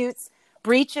disputes,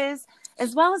 breaches,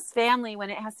 as well as family when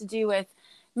it has to do with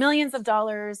millions of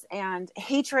dollars and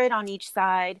hatred on each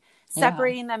side,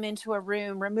 separating them into a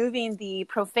room, removing the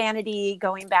profanity,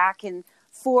 going back and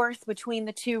forth between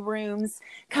the two rooms,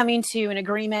 coming to an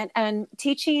agreement, and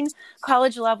teaching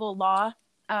college level law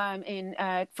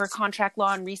for contract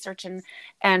law and research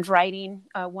and writing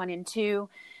 1 and 2.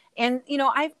 And,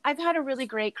 I've had a really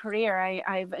great career.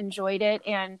 I've enjoyed it.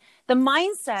 And the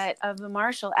mindset of the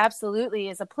marshal absolutely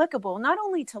is applicable, not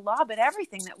only to law, but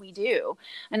everything that we do.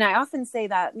 And I often say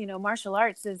that, martial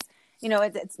arts is,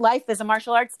 it's life is a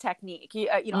martial arts technique.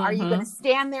 Are you going to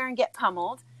stand there and get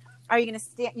pummeled? Are you going to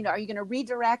stand, are you going to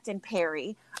redirect and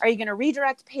parry? Are you going to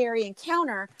redirect, parry, and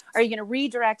counter? Are you going to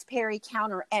redirect, parry,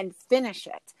 counter, and finish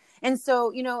it? And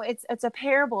so, it's a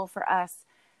parable for us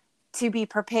to be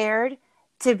prepared,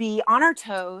 to be on our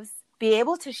toes, be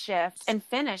able to shift and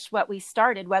finish what we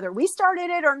started, whether we started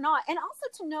it or not. And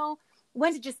also to know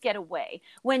when to just get away,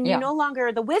 when you no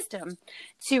longer the wisdom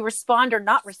to respond or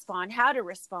not respond, how to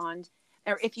respond,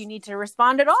 or if you need to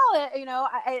respond at all.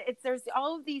 There's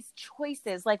all of these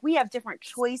choices. Like, we have different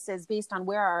choices based on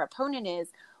where our opponent is,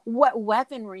 what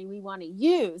weaponry we want to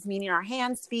use, meaning our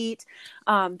hands, feet,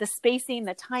 the spacing,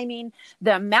 the timing,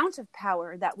 the amount of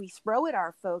power that we throw at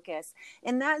our focus.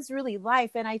 And that's really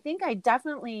life. And I think I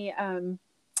definitely,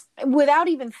 without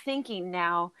even thinking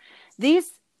now,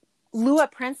 these Lua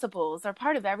principles are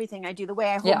part of everything I do. The way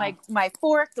I hold my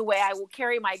fork, the way I will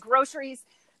carry my groceries,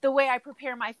 the way I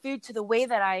prepare my food, to the way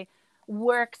that I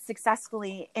work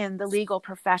successfully in the legal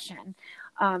profession,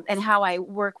 and how I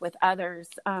work with others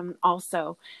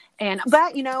also.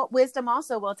 But wisdom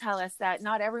also will tell us that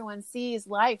not everyone sees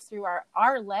life through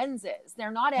our lenses.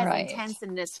 They're not as intense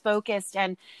and as focused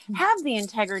and have the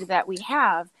integrity that we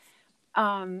have,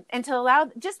 and to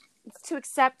allow just to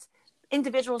accept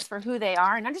individuals for who they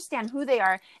are and understand who they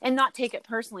are and not take it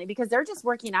personally, because they're just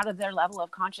working out of their level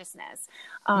of consciousness.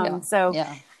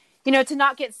 To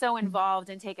not get so involved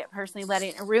and take it personally, let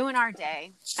it ruin our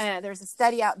day. There's a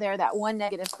study out there that one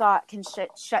negative thought can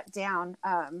shut down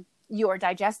your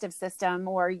digestive system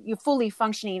or you fully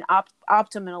functioning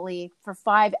optimally for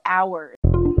 5 hours.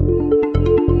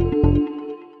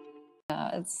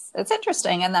 It's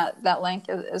interesting. And that link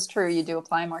is true. You do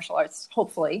apply martial arts,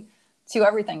 hopefully, to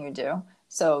everything you do.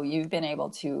 So you've been able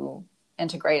to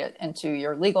integrate it into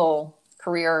your legal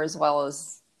career as well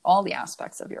as all the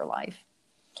aspects of your life.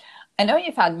 I know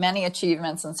you've had many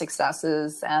achievements and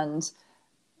successes, and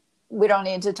we don't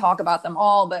need to talk about them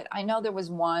all, but I know there was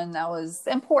one that was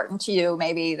important to you,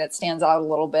 maybe that stands out a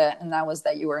little bit, and that was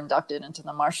that you were inducted into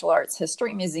the Martial Arts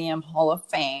History Museum Hall of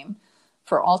Fame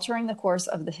for altering the course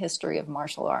of the history of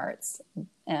martial arts.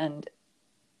 And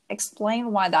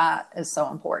explain why that is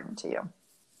so important to you.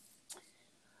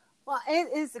 Well,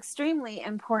 it is extremely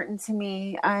important to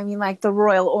me. I mean, like the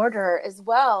Royal Order as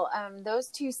well. Those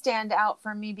two stand out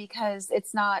for me because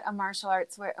it's not a martial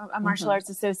arts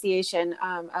association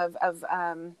of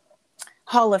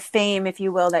Hall of Fame, if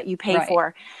you will, that you pay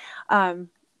for.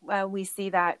 We see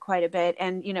that quite a bit,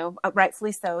 and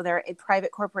rightfully so. They're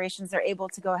private corporations; they're able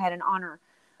to go ahead and honor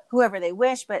whoever they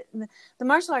wish. But the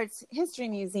Martial Arts History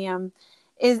Museum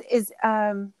is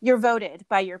you're voted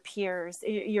by your peers.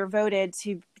 You're voted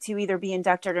to either be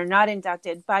inducted or not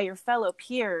inducted by your fellow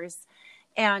peers.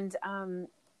 And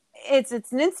it's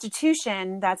an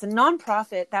institution that's a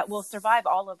nonprofit that will survive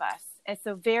all of us. It's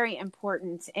so very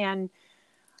important. And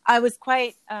I was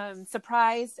quite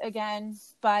surprised again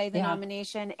by the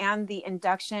nomination and the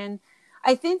induction.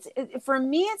 I think for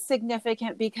me, it's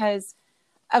significant because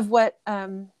of what,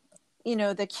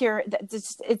 the cure.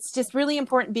 It's just really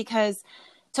important because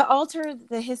to alter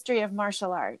the history of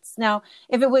martial arts. Now,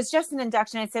 if it was just an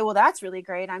induction, I'd say, well, that's really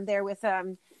great. I'm there with,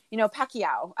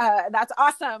 Pacquiao. That's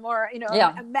awesome. Or,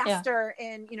 a master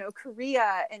in,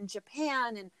 Korea and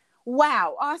Japan. And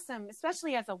wow, awesome.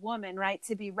 Especially as a woman, right,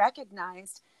 to be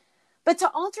recognized. But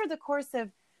to alter the course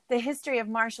of the history of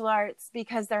martial arts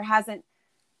because there hasn't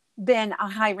been a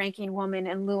high-ranking woman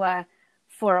in Lua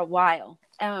for a while.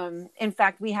 In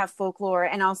fact, we have folklore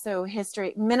and also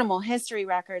minimal history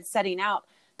records setting out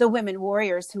the women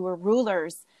warriors who were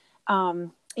rulers,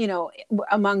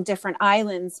 among different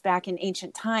islands back in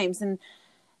ancient times. And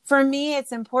for me,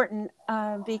 it's important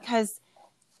because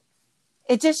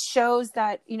it just shows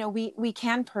that, we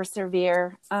can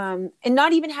persevere and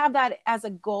not even have that as a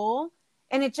goal.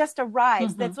 And it just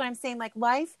arrives. That's what I'm saying. Like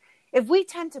life, if we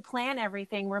tend to plan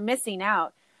everything, we're missing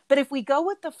out. But if we go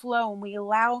with the flow and we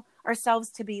allow ourselves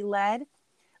to be led,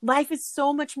 life is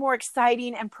so much more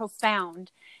exciting and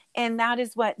profound. And that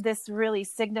is what this really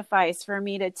signifies for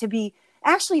me, to be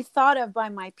actually thought of by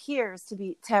my peers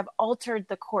to have altered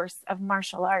the course of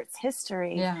martial arts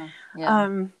history. Yeah.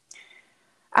 Yeah.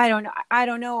 I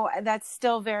don't know. That's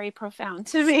still very profound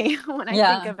to me when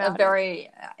I think about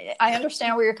it. I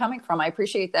understand where you're coming from. I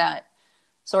appreciate that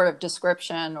sort of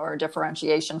description or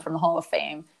differentiation from the Hall of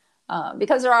Fame,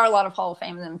 because there are a lot of Hall of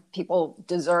Fame and people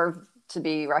deserve to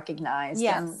be recognized.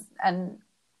 Yes.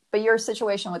 But your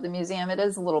situation with the museum, it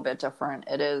is a little bit different.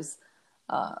 It is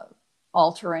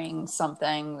altering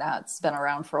something that's been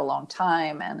around for a long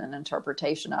time and an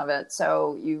interpretation of it.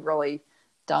 So you really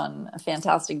done a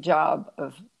fantastic job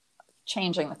of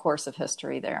changing the course of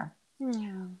history there.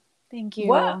 Yeah, thank you.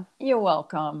 Well, you're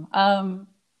welcome.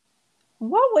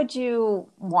 What would you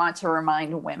want to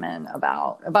remind women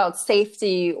about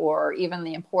safety or even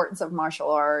the importance of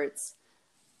martial arts?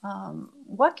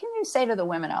 What can you say to the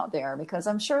women out there? Because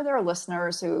I'm sure there are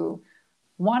listeners who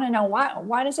want to know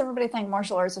why does everybody think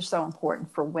martial arts are so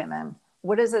important for women?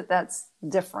 What is it that's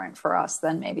different for us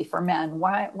than maybe for men?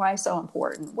 Why so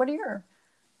important? What are your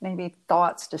maybe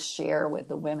thoughts to share with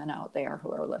the women out there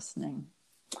who are listening?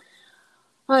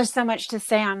 Well, there's so much to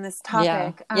say on this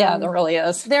topic. Yeah, there really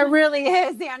is. There really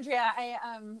is, Andrea.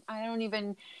 I don't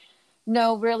even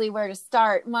know really where to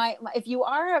start. If you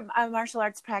are a martial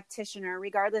arts practitioner,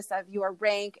 regardless of your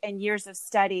rank and years of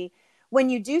study,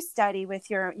 when you do study with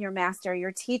your master,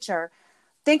 your teacher,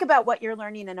 think about what you're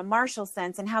learning in a martial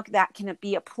sense and how that can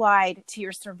be applied to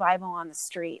your survival on the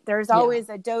street. There's always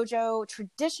a dojo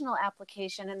traditional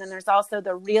application, and then there's also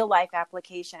the real life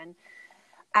application.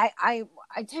 I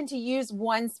tend to use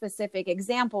one specific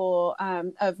example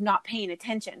of not paying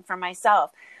attention for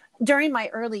myself. During my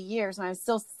early years, when I was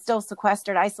still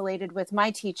sequestered, isolated with my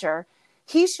teacher,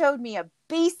 he showed me a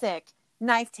basic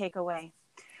knife takeaway.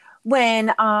 When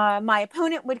my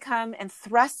opponent would come and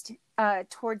thrust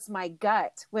towards my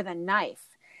gut with a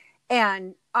knife,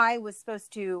 and I was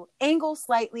supposed to angle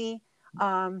slightly,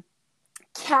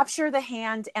 capture the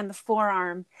hand and the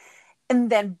forearm, and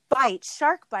then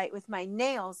shark bite with my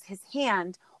nails, his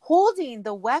hand, holding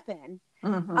the weapon,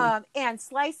 and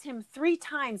slice him 3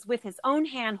 times with his own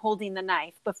hand holding the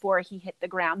knife before he hit the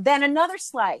ground. Then another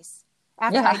slice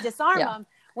after I disarm him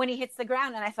when he hits the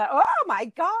ground. And I thought, oh my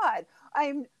God,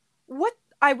 I'm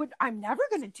never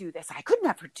going to do this. I could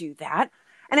never do that.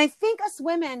 And I think us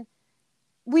women,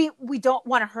 we don't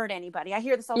want to hurt anybody. I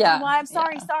hear this all the time. Well, I'm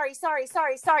sorry.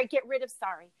 Get rid of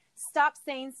sorry. Stop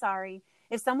saying sorry.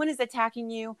 If someone is attacking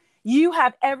you, you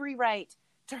have every right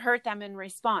to hurt them in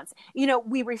response.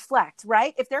 We reflect,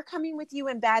 right? If they're coming with you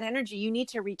in bad energy, you need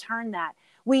to return that.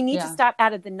 We need to stop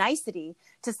out of the nicety,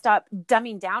 to stop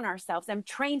dumbing down ourselves and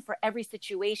train for every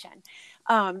situation.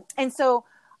 And so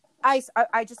I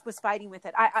just was fighting with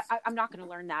it. I'm not going to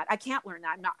learn that. I can't learn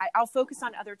that. I'll focus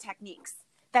on other techniques.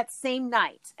 That same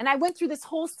night. And I went through this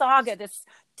whole saga, this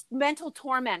mental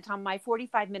torment on my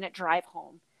 45-minute drive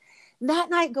home.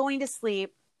 That night going to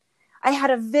sleep, I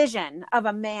had a vision of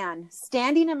a man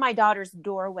standing in my daughter's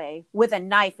doorway with a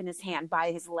knife in his hand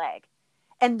by his leg.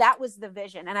 And that was the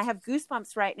vision. And I have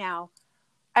goosebumps right now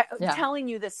telling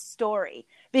you this story,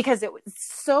 because it was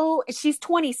she's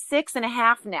 26 and a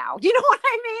half now. You know what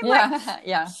I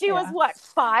mean? She was what,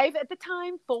 5 at the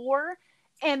time, 4.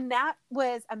 And that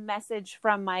was a message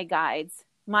from my guides,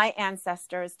 my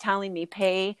ancestors, telling me,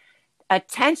 pay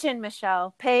attention,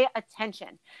 Michelle, pay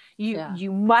attention.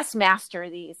 You must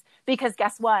master these, because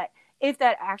guess what? If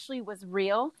that actually was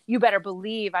real, you better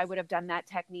believe I would have done that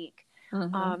technique.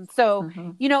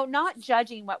 Not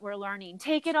judging what we're learning,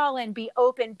 take it all in, be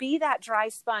open, be that dry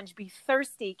sponge, be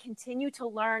thirsty, continue to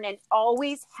learn, and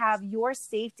always have your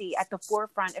safety at the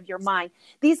forefront of your mind.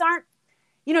 These aren't,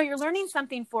 you're learning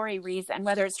something for a reason,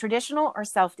 whether it's traditional or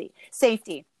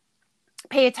safety.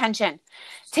 Pay attention,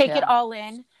 take it all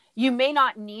in. You may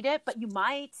not need it, but you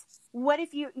might. What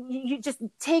if you just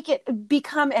take it,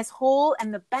 become as whole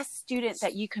and the best student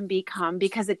that you can become,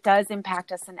 because it does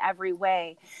impact us in every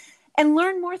way. And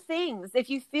learn more things. If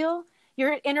you feel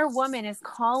your inner woman is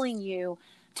calling you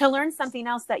to learn something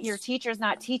else that your teacher's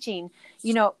not teaching,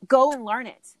 go and learn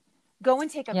it. Go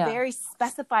and take a very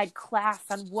specified class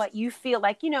on what you feel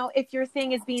like, if your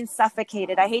thing is being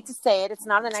suffocated. I hate to say it. It's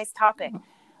not a nice topic.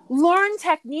 Learn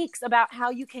techniques about how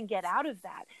you can get out of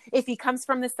that. If he comes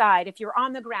from the side, if you're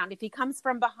on the ground, if he comes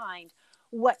from behind,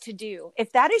 what to do.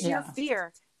 If that is your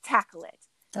fear, tackle it.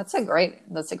 That's a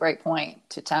great point,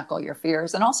 to tackle your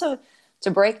fears, and also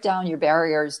to break down your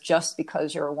barriers just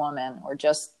because you're a woman, or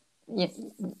just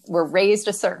we're raised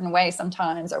a certain way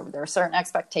sometimes, or there are certain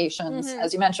expectations,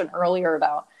 as you mentioned earlier,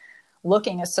 about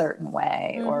looking a certain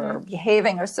way or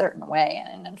behaving a certain way.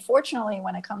 And unfortunately,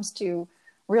 when it comes to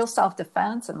real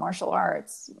self-defense and martial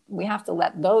arts, we have to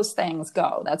let those things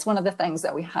go. That's one of the things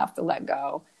that we have to let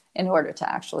go in order to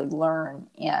actually learn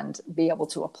and be able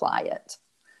to apply it.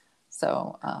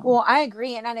 So, well, I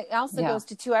agree. And it also goes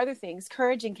to two other things,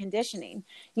 courage and conditioning.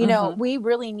 We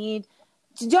really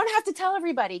you don't have to tell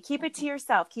everybody, keep it to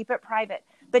yourself, keep it private,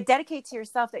 but dedicate to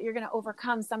yourself that you're going to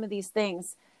overcome some of these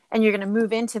things, and you're going to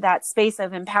move into that space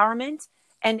of empowerment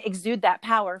and exude that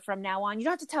power from now on. You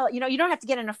don't have to you don't have to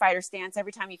get in a fighter stance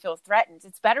every time you feel threatened.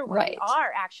 It's better when we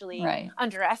are actually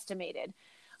underestimated.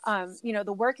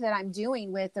 The work that I'm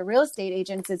doing with the real estate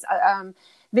agents is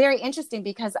very interesting,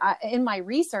 because in my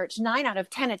research, 9 out of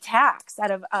 10 attacks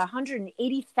out of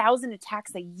 180,000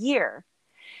 attacks a year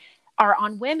are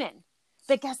on women.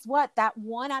 But guess what? That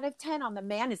 1 out of 10 on the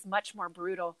man is much more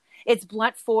brutal. It's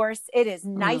blunt force. It is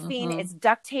knifing. It's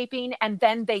duct taping. And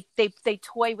then they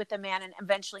toy with the man and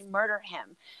eventually murder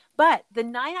him. But the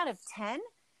 9 out of 10,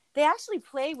 they actually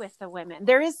play with the women.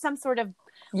 There is some sort of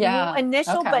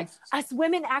initial, but us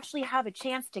women actually have a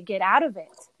chance to get out of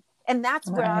it. And that's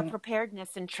where our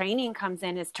preparedness and training comes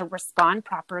in, is to respond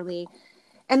properly.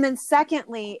 And then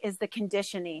secondly is the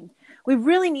conditioning. We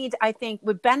really need, I think,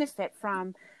 would benefit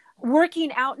from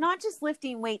working out, not just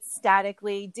lifting weights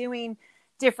statically, doing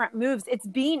different moves. It's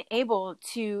being able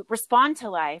to respond to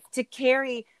life, to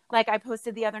carry, like I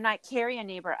posted the other night, carry a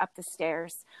neighbor up the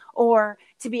stairs, or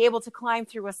to be able to climb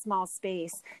through a small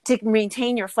space, to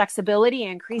maintain your flexibility,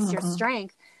 increase your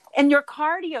strength and your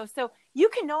cardio. So you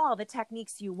can know all the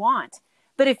techniques you want,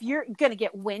 but if you're going to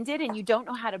get winded and you don't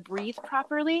know how to breathe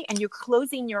properly, and you're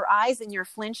closing your eyes and you're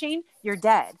flinching, you're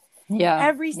dead.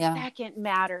 Every second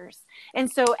matters.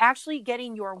 And so actually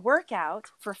getting your workout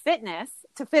for fitness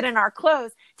to fit in our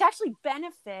clothes to actually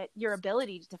benefit your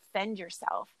ability to defend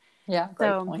yourself.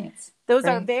 Great points. Those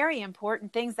are very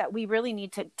important things that we really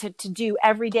need to do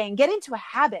every day, and get into a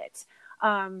habit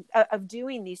of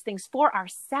doing these things for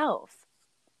ourselves.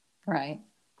 Right.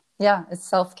 Yeah. It's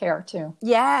self-care too.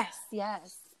 Yes.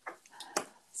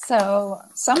 So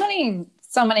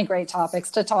many great topics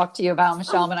to talk to you about,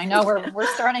 Michelle, but I know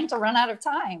we're starting to run out of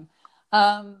time.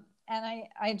 And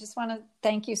I just want to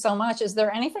thank you so much. Is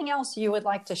there anything else you would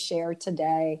like to share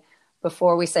today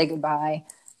before we say goodbye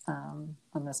on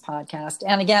this podcast?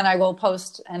 And again, I will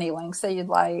post any links that you'd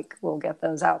like. We'll get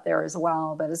those out there as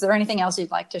well. But is there anything else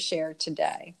you'd like to share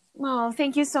today? Well,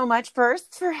 thank you so much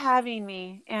first for having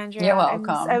me, Andrea. You're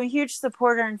welcome. I'm a huge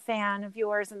supporter and fan of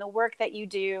yours and the work that you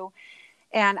do.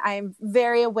 And I'm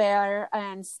very aware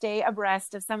and stay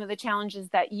abreast of some of the challenges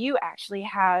that you actually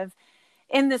have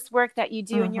in this work that you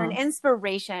do. And you're an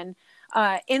inspiration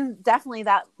in definitely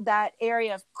that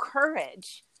area of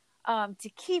courage to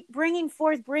keep bringing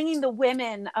the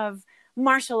women of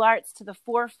martial arts to the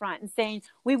forefront and saying,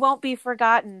 we won't be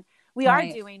forgotten. We are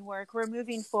doing work. We're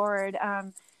moving forward.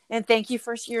 And thank you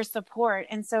for your support.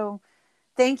 And so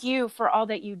thank you for all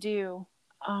that you do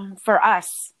for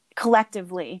us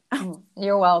collectively.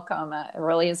 You're welcome. It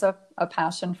really is a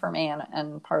passion for me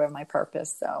and part of my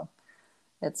purpose. So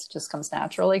it just comes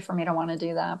naturally for me to want to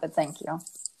do that. But thank you.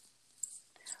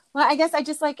 Well, I guess I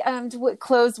just like to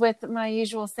close with my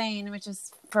usual saying, which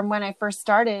is from when I first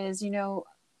started, is,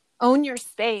 own your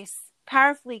space,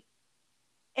 powerfully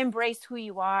embrace who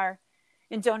you are,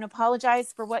 and don't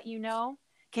apologize for what you know.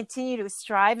 Continue to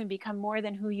strive and become more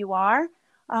than who you are.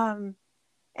 And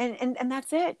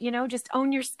that's it, just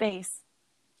own your space.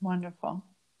 Wonderful.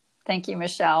 Thank you,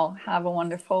 Michelle. Have a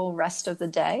wonderful rest of the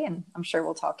day, and I'm sure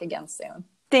we'll talk again soon.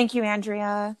 Thank you,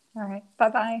 Andrea. All right.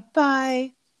 Bye-bye.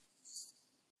 Bye.